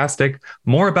fantastic.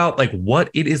 More about like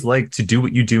what it is like to do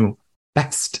what you do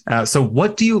best. So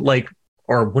what do you like,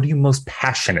 or what are you most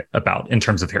passionate about in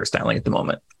terms of hairstyling at the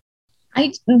moment?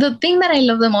 The thing that I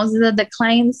love the most is that the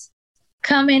clients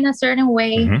come in a certain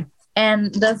way,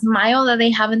 and the smile that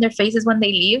they have in their faces when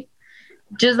they leave,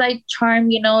 just like charm,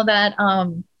 that,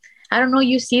 I don't know,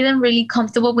 you see them really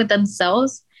comfortable with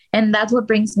themselves. And that's what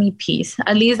brings me peace.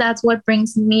 At least that's what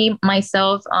brings me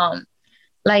myself,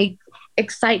 like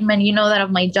excitement, that of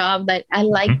my job, that I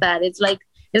like that. It's like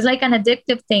an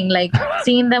addictive thing, like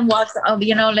seeing them walk,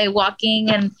 like walking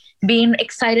and being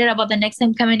excited about the next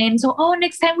time coming in. So,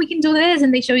 next time we can do this.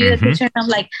 And they show you the picture. And I'm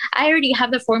like, I already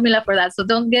have the formula for that. So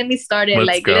don't get me started.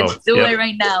 Let's do it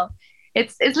right now.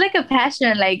 It's like a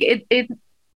passion. Like it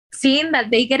seeing that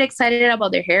they get excited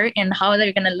about their hair and how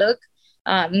they're going to look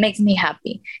makes me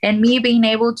happy. And me being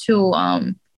able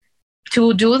to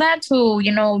do that,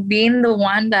 to, being the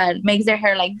one that makes their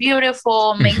hair like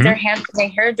beautiful, makes their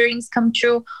hair dreams come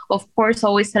true. Of course,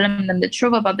 always telling them the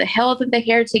truth about the health of the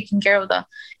hair, taking care of the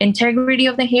integrity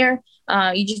of the hair.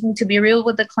 You just need to be real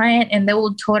with the client and they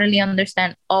will totally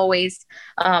understand always.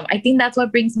 I think that's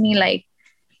what brings me like,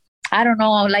 I don't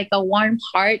know, like a warm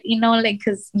heart, like,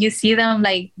 cause you see them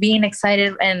like being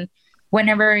excited, and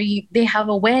whenever they have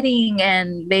a wedding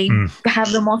and they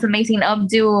have the most amazing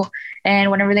updo,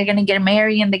 and whenever they're going to get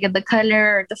married and they get the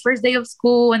color, the first day of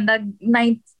school, and that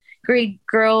 9th grade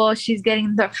girl, she's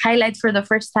getting the highlights for the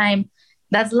first time.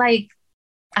 That's like,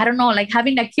 I don't know, like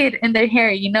having a kid in their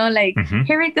hair, like,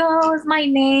 here it goes, my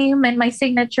name and my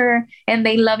signature, and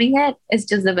they loving it. It's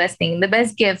just the best thing, the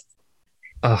best gift.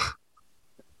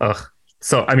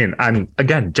 So, I mean, I'm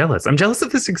again jealous. I'm jealous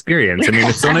of this experience. I mean,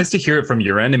 it's so nice to hear it from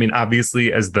your end. I mean,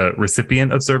 obviously, as the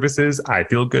recipient of services, I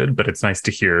feel good, but it's nice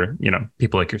to hear,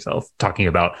 people like yourself talking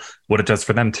about what it does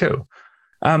for them too.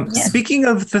 Speaking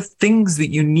of the things that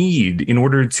you need in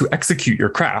order to execute your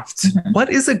craft, what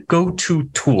is a go-to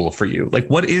tool for you? Like,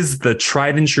 what is the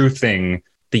tried and true thing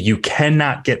that you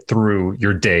cannot get through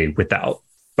your day without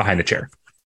behind the chair?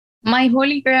 My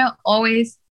holy grail,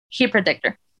 always heat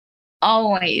protector.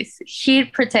 Always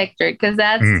heat protector, because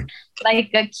that's like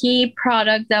a key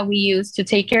product that we use to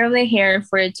take care of the hair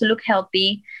for it to look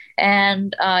healthy.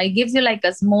 And it gives you like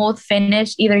a smooth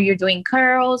finish. Either you're doing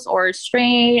curls or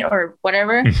straight or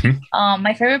whatever.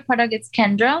 My favorite product is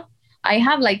Kendra. I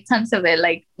have like tons of it.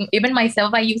 Like even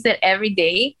myself, I use it every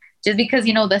day just because,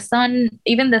 you know, the sun,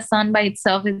 even the sun by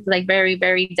itself is like very,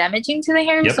 very damaging to the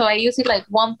hair. So I use it like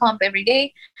one pump every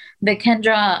day. The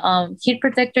Kendra heat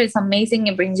protector is amazing.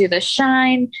 It brings you the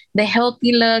shine, the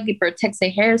healthy look. It protects the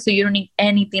hair, so you don't need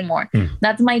anything more.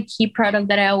 That's my key product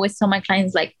that I always tell my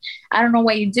clients, like, I don't know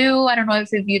what you do. I don't know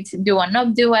if you do an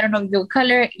updo. I don't know if you do a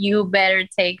color. You better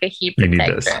take a heat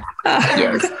protector.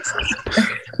 Yes.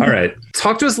 All right.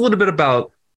 Talk to us a little bit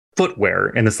about footwear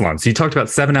in the salon. So you talked about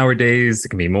 7-hour days. It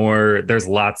can be more. There's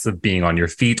lots of being on your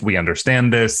feet. We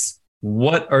understand this.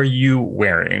 What are you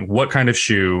wearing? What kind of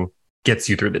shoe gets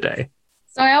you through the day?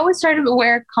 So I always try to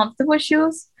wear comfortable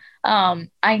shoes.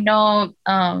 I know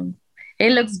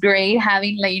it looks great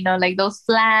having like, you know, like those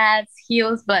flats,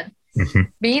 heels, but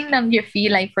being on your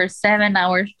feet like for 7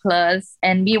 hours plus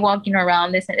and be walking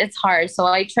around this, it's hard. So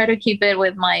I try to keep it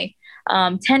with my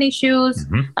tennis shoes,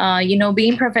 you know,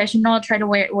 being professional, try to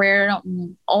wear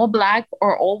all black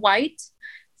or all white.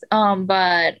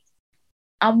 But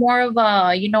I'm more of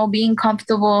a, you know, being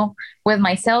comfortable with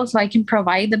myself so I can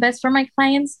provide the best for my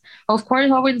clients. Of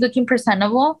course, always looking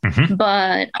presentable,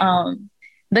 but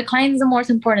the client is the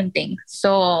most important thing.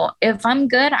 So if I'm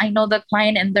good, I know the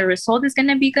client and the result is going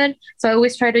to be good. So I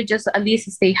always try to just at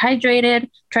least stay hydrated,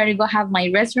 try to go have my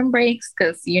restroom breaks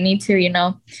because you need to, you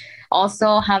know,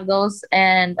 also have those,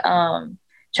 and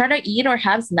try to eat or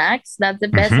have snacks. That's the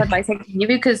best advice I can give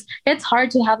you, because it's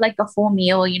hard to have like a full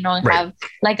meal, you know, and have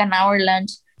like an hour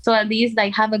lunch. So at least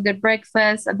like have a good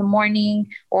breakfast at the morning,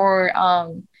 or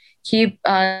keep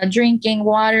drinking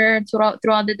water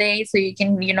throughout the day so you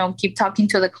can, you know, keep talking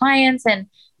to the clients and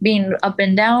being up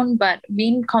and down, but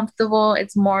being comfortable,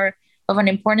 it's more of an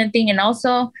important thing. And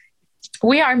also,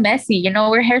 we are messy, you know,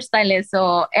 we're hairstylists.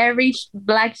 So every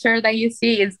black shirt that you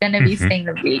see is going to be stained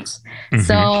with bleach.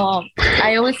 So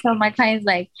I always tell my clients,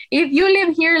 like, if you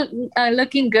live here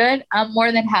looking good, I'm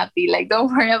more than happy. Like,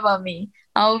 don't worry about me.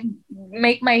 I'll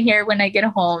make my hair when I get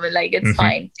home. Like, it's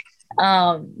fine.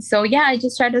 So yeah, I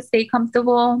just try to stay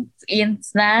comfortable, eat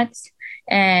snacks,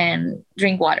 and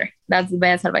drink water. That's the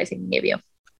best advice I can give you.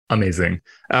 Amazing.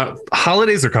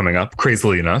 Holidays are coming up,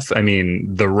 crazily enough. I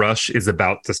mean, the rush is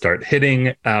about to start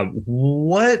hitting.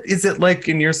 What is it like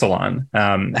in your salon?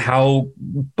 How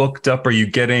booked up are you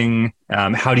getting?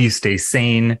 How do you stay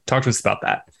sane? Talk to us about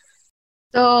that.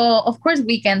 So, of course,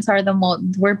 weekends are the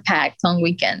most, we're packed on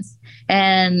weekends.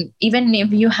 And even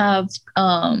if you have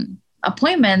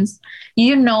appointments,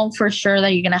 you know for sure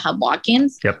that you're going to have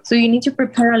walk-ins. So you need to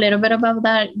prepare a little bit about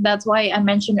that. That's why I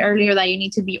mentioned earlier that you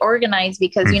need to be organized,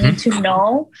 because you need to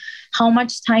know how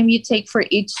much time you take for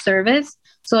each service.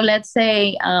 So let's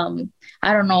say,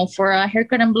 I don't know, for a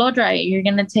haircut and blow dry, you're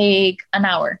going to take an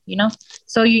hour, you know?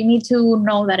 So you need to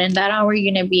know that in that hour,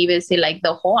 you're going to be busy like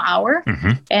the whole hour,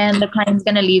 and the client's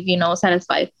going to leave, you know,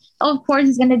 satisfied. Of course,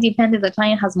 it's going to depend if the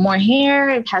client has more hair,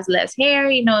 it has less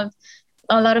hair, you know,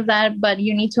 a lot of that, but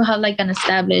you need to have like an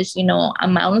established, you know,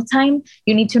 amount of time.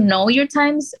 You need to know your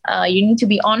times. You need to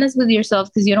be honest with yourself,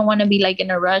 because you don't want to be like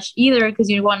in a rush either, because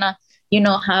you want to, you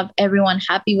know, have everyone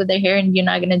happy with their hair and you're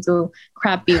not going to do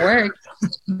crappy work.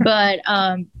 But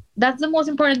that's the most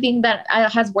important thing that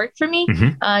has worked for me.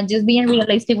 Just being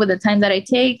realistic with the time that I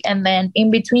take. And then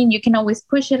in between, you can always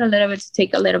push it a little bit to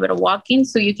take a little bit of walking,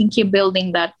 so you can keep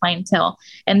building that clientele.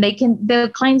 And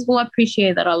the clients will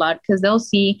appreciate that a lot, because they'll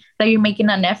see that you're making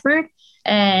an effort,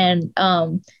 and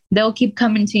they'll keep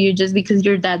coming to you just because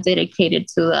you're that dedicated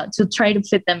to try to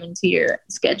fit them into your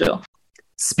schedule.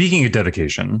 Speaking of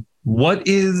dedication, what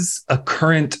is a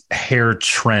current hair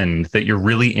trend that you're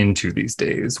really into these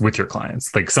days with your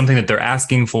clients? Like something that they're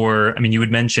asking for? I mean, you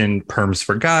would mention perms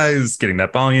for guys, getting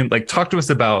that volume. Like, talk to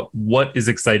us about what is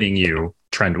exciting you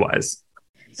trend-wise.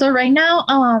 So right now,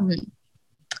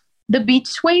 the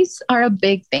beach waves are a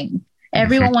big thing.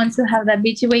 Everyone wants to have that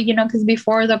beachy wave, you know, because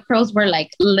before the curls were like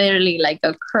literally like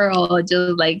a curl,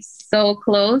 just like so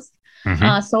close.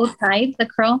 So tight, the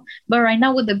curl. But right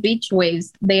now with the beach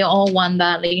waves, they all want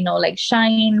that, you know, like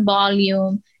shine,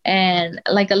 volume, and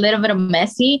like a little bit of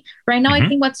messy. Right now, I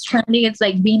think what's trendy is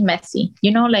like being messy, you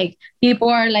know, like people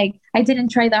are like, I didn't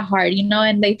try that hard, you know,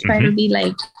 and they try to be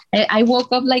like I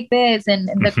woke up like this, and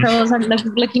the curls are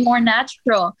looking more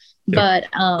natural. Yep.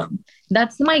 But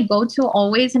that's my go-to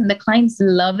always, and the clients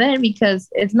love it because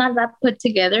it's not that put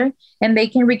together, and they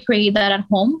can recreate that at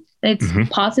home. It's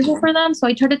possible for them. So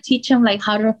I try to teach them like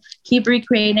how to keep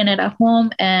recreating it at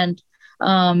home, and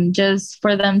just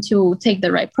for them to take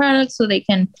the right products so they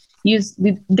can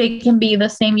they can be the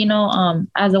same,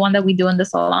 as the one that we do in the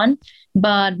salon.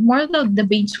 But more of the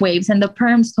beach waves and the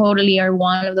perms totally are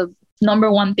one of the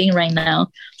number one thing right now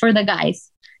for the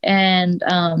guys. And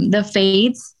the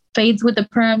fades with the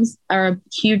perms are a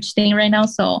huge thing right now.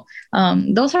 So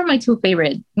those are my two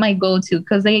favorite, my go-to,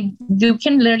 because you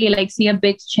can literally like see a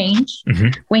big change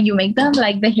when you make them.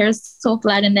 Like the hair is so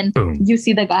flat, and then you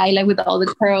see the guy like with all the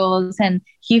curls, and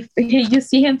you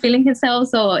see him feeling himself.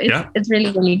 So it's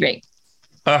really, really great.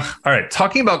 All right.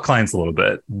 Talking about clients a little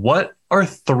bit, what are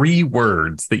 3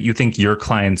 words that you think your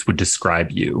clients would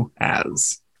describe you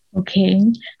as? Okay.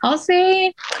 I'll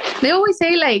say, they always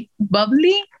say like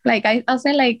bubbly. Like I'll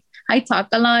say like, I talk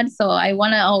a lot, so I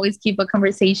want to always keep a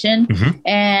conversation.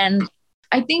 And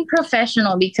I think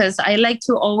professional, because I like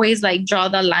to always like draw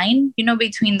the line,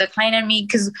 between the client and me,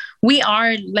 because we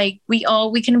are like, we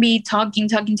can be talking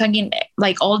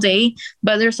like all day,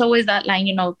 but there's always that line,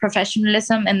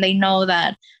 professionalism. And they know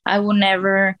that I will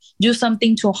never do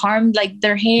something to harm like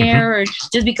their hair, or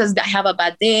just because I have a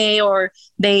bad day, or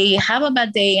they have a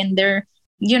bad day and they're,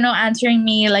 answering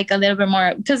me like a little bit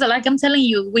more, because like I'm telling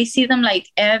you, we see them like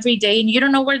every day, and you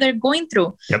don't know where they're going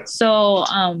through. Yep. So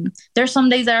there's some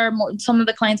days that are some of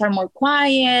the clients are more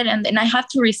quiet, and I have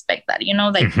to respect that,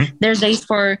 like there's days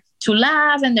to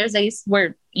laugh, and there's days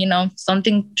where,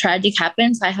 something tragic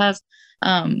happens. I have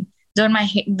done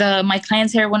my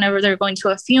clients' hair whenever they're going to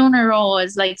a funeral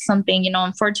is like something,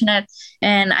 unfortunate,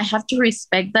 and I have to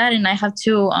respect that, and I have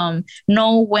to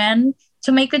know when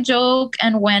to make a joke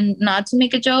and when not to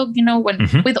make a joke, when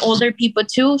with older people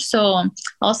too. So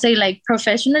I'll say like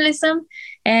professionalism.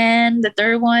 And the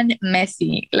third one,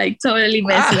 messy, like totally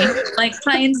messy. My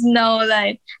clients know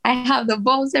that I have the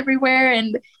balls everywhere,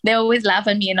 and they always laugh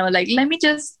at me, like, let me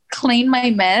just clean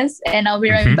my mess and I'll be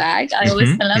right back. I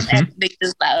always tell them, and they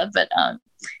just laugh. But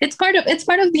it's part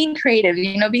of being creative,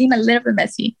 being a little bit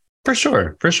messy. For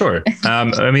sure.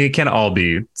 I mean, it can't all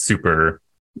be super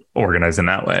organized in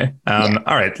that way.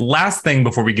 All right. Last thing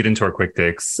before we get into our quick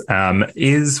takes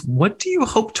is, what do you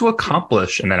hope to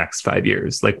accomplish in the next 5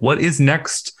 years? Like, what is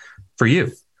next for you?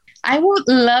 I would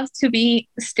love to be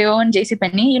still in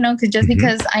JCPenney,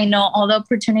 because I know all the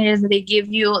opportunities that they give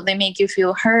you, they make you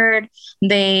feel heard.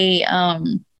 They're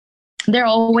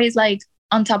always like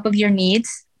on top of your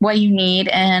needs, what you need.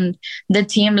 And the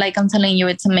team, like I'm telling you,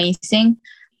 it's amazing.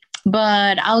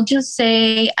 But I'll just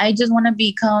say, I just want to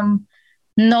become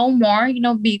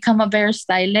become a better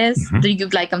stylist.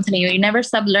 Like I'm telling you, you never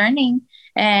stop learning.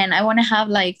 And I want to have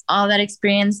like all that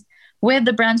experience with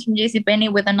the brands from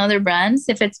JCPenney, with another brands,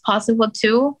 if it's possible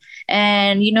too.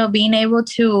 And, being able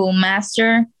to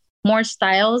master more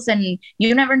styles, and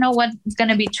you never know what's going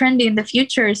to be trendy in the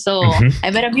future. So I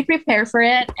better be prepared for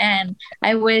it. And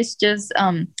I wish just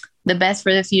the best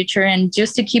for the future, and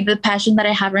just to keep the passion that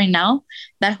I have right now,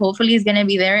 that hopefully is going to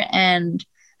be there. And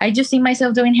I just see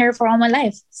myself doing hair for all my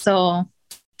life. So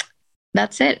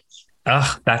that's it.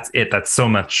 That's it. That's so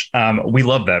much. We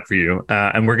love that for you.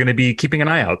 And we're going to be keeping an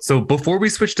eye out. So before we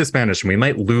switch to Spanish, and we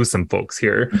might lose some folks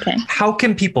here, How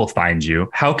can people find you?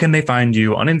 How can they find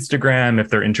you on Instagram if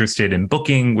they're interested in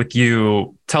booking with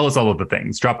you? Tell us all of the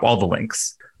things. Drop all the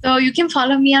links. So you can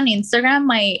follow me on Instagram.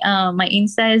 My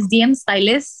Insta is DM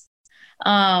Stylist.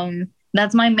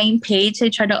 That's my main page. I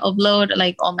try to upload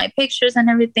like all my pictures and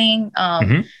everything.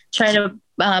 Try to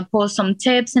post some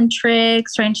tips and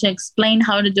tricks, trying to explain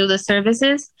how to do the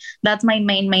services. That's my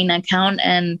main account.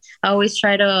 And I always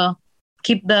try to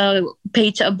keep the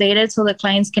page updated so the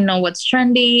clients can know what's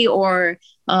trendy, or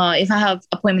if I have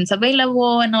appointments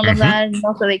available and all of that,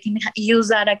 so they can use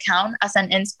that account as an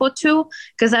inspo too.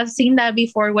 Because I've seen that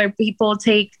before, where people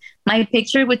take my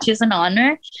picture, which is an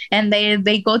honor, and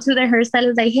they go to their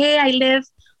hairstylist like, hey, I live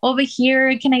over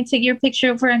here, can I take your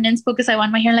picture for an inspo because I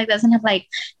want my hair like this? And I'm like,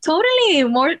 totally, you're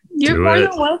more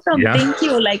than welcome. Thank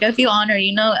you. Like, I feel honored,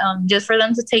 just for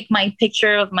them to take my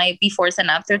picture of my befores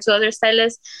and after to other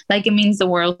stylists, like it means the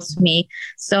world to me.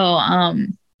 So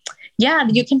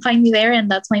you can find me there, and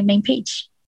that's my main page.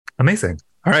 Amazing.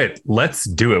 All right, let's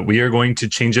do it. We are going to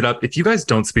change it up. If you guys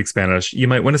don't speak Spanish, you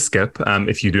might want to skip.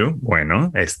 If you do,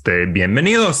 bueno,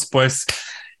 bienvenidos, pues.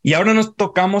 Y ahora nos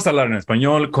tocamos hablar en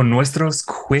español con nuestros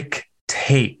quick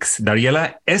takes.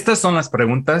 Dariela, estas son las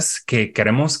preguntas que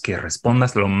queremos que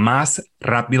respondas lo más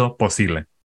rápido posible.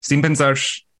 Sin pensar,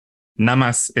 Nada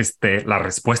más la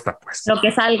respuesta, pues. Lo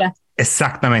que salga.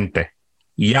 Exactamente.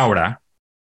 Y ahora,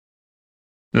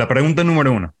 la pregunta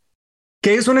número 1.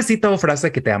 ¿Qué es una cita o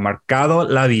frase que te ha marcado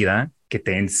la vida, que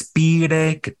te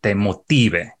inspire, que te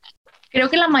motive? Creo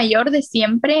que la mayor de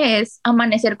siempre es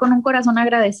amanecer con un corazón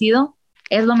agradecido.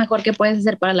 Es lo mejor que puedes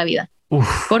hacer para la vida. Uf.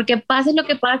 Porque pase lo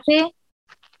que pase,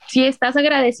 si estás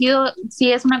agradecido,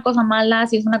 si es una cosa mala,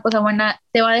 si es una cosa buena,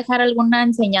 te va a dejar alguna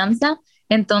enseñanza.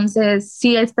 Entonces,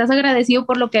 si estás agradecido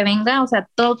por lo que venga, o sea,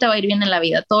 todo te va a ir bien en la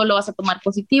vida, todo lo vas a tomar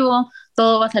positivo,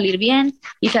 todo va a salir bien,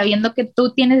 y sabiendo que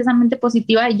tú tienes esa mente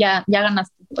positiva, ya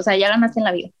ganaste, o sea, ya ganaste en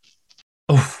la vida.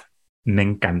 Uf, me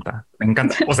encanta, me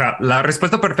encanta. O sea, la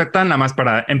respuesta perfecta nada más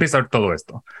para empezar todo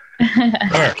esto.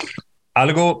 A ver,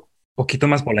 algo poquito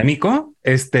más polémico,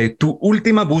 tu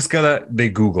última búsqueda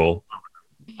de Google.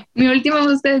 Mi última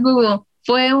búsqueda de Google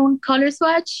fue un color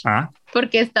swatch,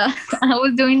 porque estaba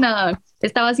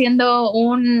haciendo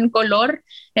un color,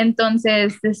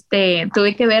 entonces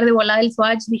tuve que ver de volada el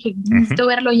swatch, dije, necesito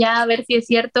verlo ya, a ver si es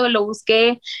cierto, lo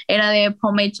busqué, era de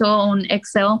Pomecho, un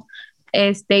Excel,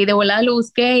 y de volada lo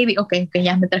busqué y dije, ok,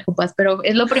 ya me trajo paz, pero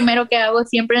es lo primero que hago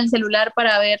siempre en el celular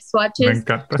para ver swatches,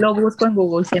 lo busco en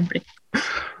Google siempre.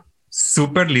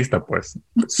 Súper lista, pues,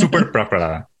 súper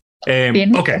preparada.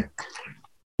 Ok,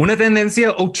 una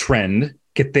tendencia o trend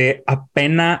que te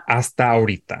apena hasta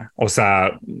ahorita. O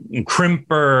sea, un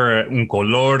crimper, un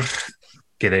color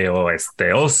que de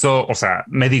oso. O sea,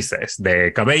 me dices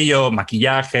de cabello,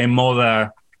 maquillaje,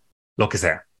 moda, lo que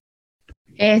sea.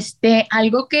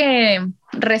 Algo que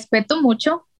respeto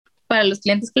mucho para los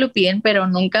clientes que lo piden, pero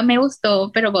nunca me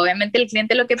gustó, pero obviamente el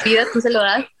cliente lo que pida, tú se lo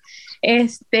das.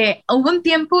 Hubo un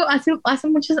tiempo, hace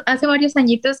varios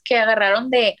añitos que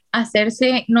agarraron de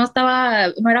hacerse, no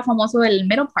era famoso el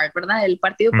middle part, ¿verdad? El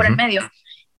partido por el medio.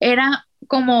 Era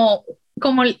como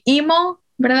el emo,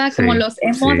 ¿verdad? Sí, como los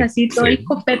emos, así todo el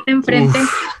copete enfrente.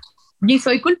 Y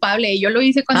soy culpable, yo lo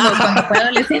hice cuando fui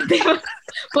adolescente.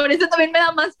 Por eso también me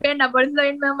da más pena,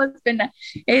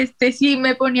 Sí,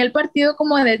 me ponía el partido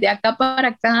como desde acá para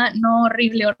acá, no,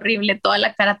 horrible, toda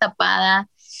la cara tapada.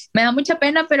 Me da mucha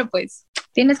pena, pero pues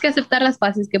tienes que aceptar las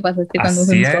fases que pasaste cuando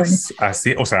somos jóvenes.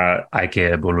 Así, o sea, hay que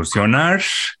evolucionar,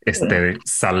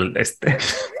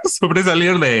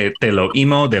 sobresalir de lo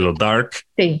emo, de lo dark.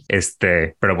 Sí.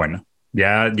 Pero bueno,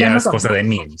 ya no es cosa de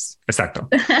memes. Exacto.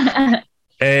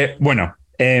 Bueno,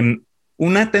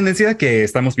 una tendencia que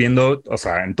estamos viendo, o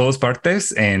sea, en todas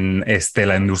partes en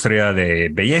la industria de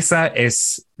belleza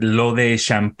es lo de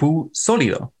shampoo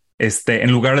sólido. En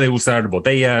lugar de usar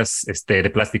botellas de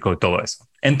plástico y todo eso.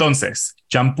 Entonces,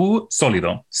 shampoo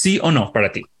sólido, ¿sí o no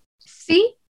para ti?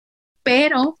 Sí,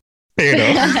 pero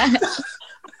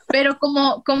pero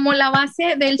como la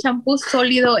base del shampoo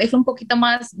sólido es un poquito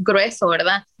más grueso,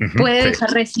 ¿verdad? Puede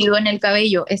dejar residuo en el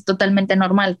cabello, es totalmente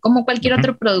normal, como cualquier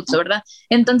otro producto, ¿verdad?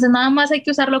 Entonces nada más hay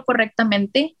que usarlo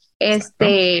correctamente,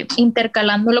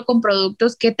 intercalándolo con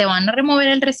productos que te van a remover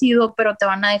el residuo, pero te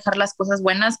van a dejar las cosas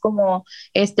buenas como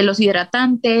los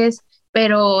hidratantes,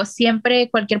 pero siempre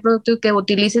cualquier producto que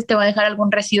utilices te va a dejar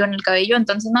algún residuo en el cabello,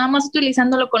 entonces nada más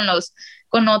utilizándolo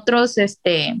con otros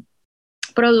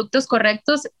productos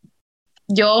correctos.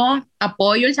 Yo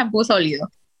apoyo el shampoo sólido.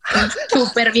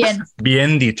 Súper bien.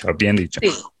 Bien dicho. Sí.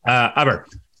 A ver,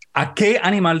 ¿a qué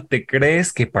animal te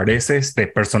crees que pareces de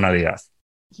personalidad?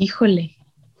 Híjole,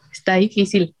 está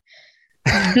difícil.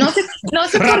 No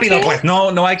sé rápido, pues,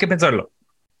 no hay que pensarlo.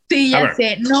 Sí, ya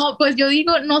sé. No, pues yo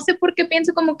digo, no sé por qué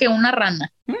pienso como que una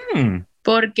rana.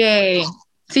 Porque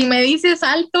si me dices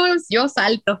salto, yo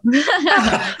salto.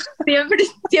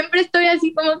 siempre estoy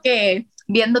así como que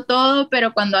viendo todo,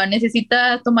 pero cuando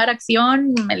necesitas tomar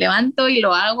acción, me levanto y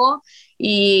lo hago.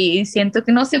 Y siento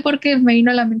que no sé por qué me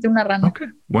vino a la mente una rana. Okay.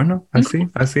 Bueno,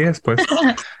 así es, pues.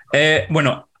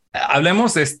 Bueno,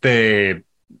 hablemos de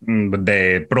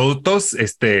productos,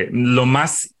 lo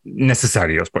más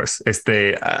necesarios, pues.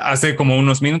 Hace como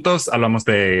unos minutos hablamos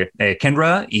de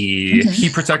Kenra y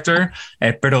Heat Protector,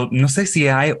 pero no sé si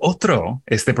hay otro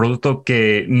producto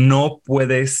que no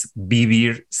puedes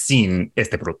vivir sin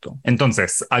este producto.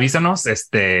 Entonces, avísanos,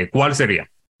 ¿cuál sería?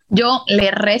 Yo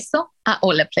le rezo a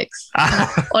Olaplex.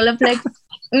 Olaplex,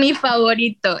 mi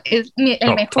favorito, es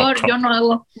el mejor. Yo no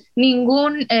hago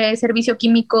ningún servicio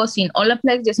químico sin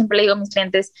Olaplex. Yo siempre le digo a mis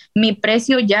clientes, mi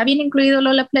precio ya viene incluido el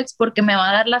Olaplex porque me va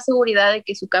a dar la seguridad de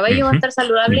que su cabello va a estar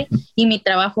saludable y mi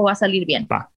trabajo va a salir bien.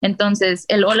 Entonces,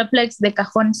 el Olaplex de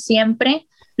cajón siempre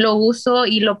lo uso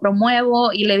y lo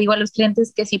promuevo y le digo a los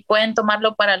clientes que si pueden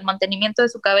tomarlo para el mantenimiento de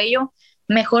su cabello,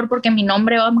 mejor, porque mi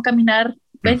nombre va a caminar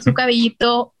ven su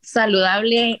cabellito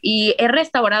saludable y he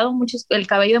restaurado el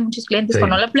cabello de muchos clientes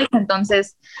con Olaplex,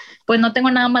 entonces pues no tengo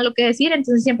nada malo que decir,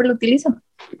 entonces siempre lo utilizo.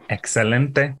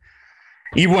 Excelente.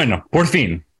 Y bueno, por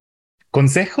fin,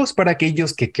 consejos para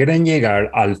aquellos que quieren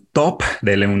llegar al top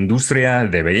de la industria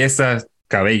de belleza,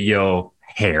 cabello,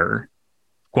 hair.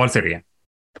 ¿Cuál sería?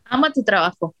 Ama tu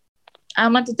trabajo.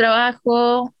 Ama tu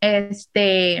trabajo,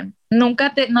 no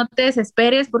te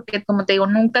desesperes porque como te digo,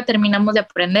 nunca terminamos de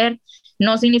aprender.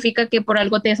 No significa que por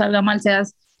algo te salga mal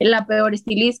seas la peor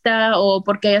estilista o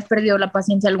porque hayas perdido la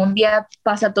paciencia algún día,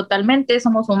 pasa totalmente,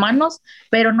 somos humanos,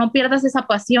 pero no pierdas esa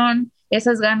pasión,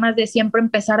 esas ganas de siempre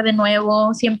empezar de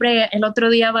nuevo, siempre el otro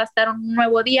día va a estar un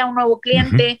nuevo día, un nuevo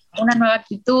cliente, una nueva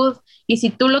actitud, y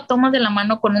si tú lo tomas de la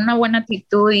mano con una buena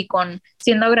actitud y con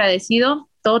siendo agradecido,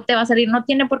 todo te va a salir, no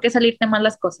tiene por qué salirte mal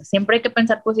las cosas, siempre hay que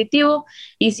pensar positivo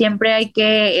y siempre hay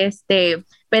que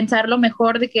pensar lo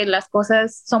mejor de que las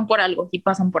cosas son por algo y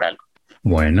pasan por algo.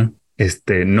 Bueno,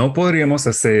 no podríamos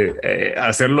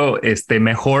hacerlo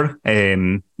mejor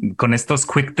con estos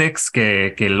quick tips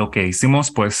que lo que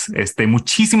hicimos. Pues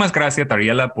muchísimas gracias,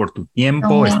 Tariela, por tu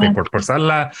tiempo, por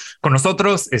estar con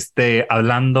nosotros,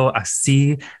 hablando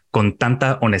así con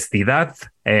tanta honestidad.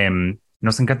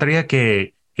 Nos encantaría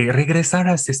que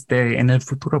regresaras en el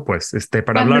futuro, pues,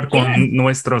 para hablar con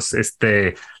nuestros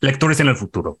lectores en el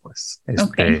futuro, pues.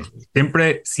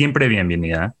 Siempre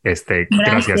bienvenida.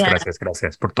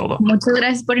 Gracias por todo. Muchas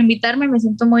gracias por invitarme. Me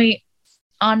siento muy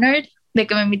honored de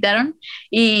que me invitaron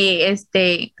y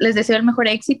les deseo el mejor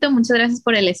éxito. Muchas gracias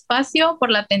por el espacio, por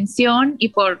la atención y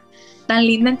por tan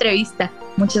linda entrevista.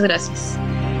 Muchas gracias.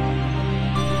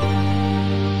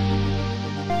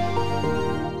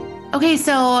 Okay,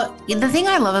 so the thing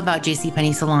I love about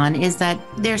JCPenney Salon is that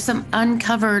there's some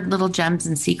uncovered little gems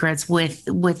and secrets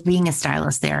with being a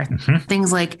stylist there.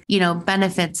 Things like,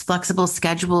 benefits, flexible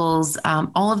schedules,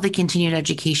 all of the continued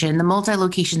education, the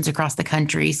multi-locations across the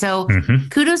country. So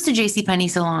kudos to JCPenney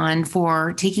Salon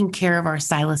for taking care of our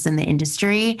stylists in the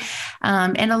industry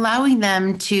and allowing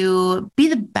them to be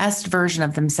the best version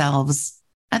of themselves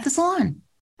at the salon.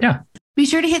 Yeah. Be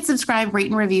sure to hit subscribe, rate,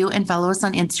 and review, and follow us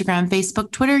on Instagram,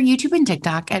 Facebook, Twitter, YouTube, and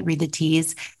TikTok at Read the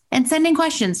Tease, and send in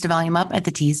questions to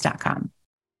volumeup@thetease.com.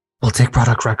 We'll take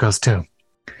product recos too.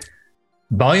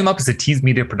 Volume Up is a Tease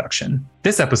Media production.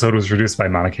 This episode was produced by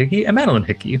Monica Hickey and Madeline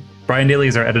Hickey. Brian Daly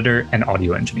is our editor and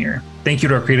audio engineer. Thank you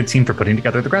to our creative team for putting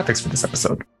together the graphics for this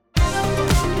episode.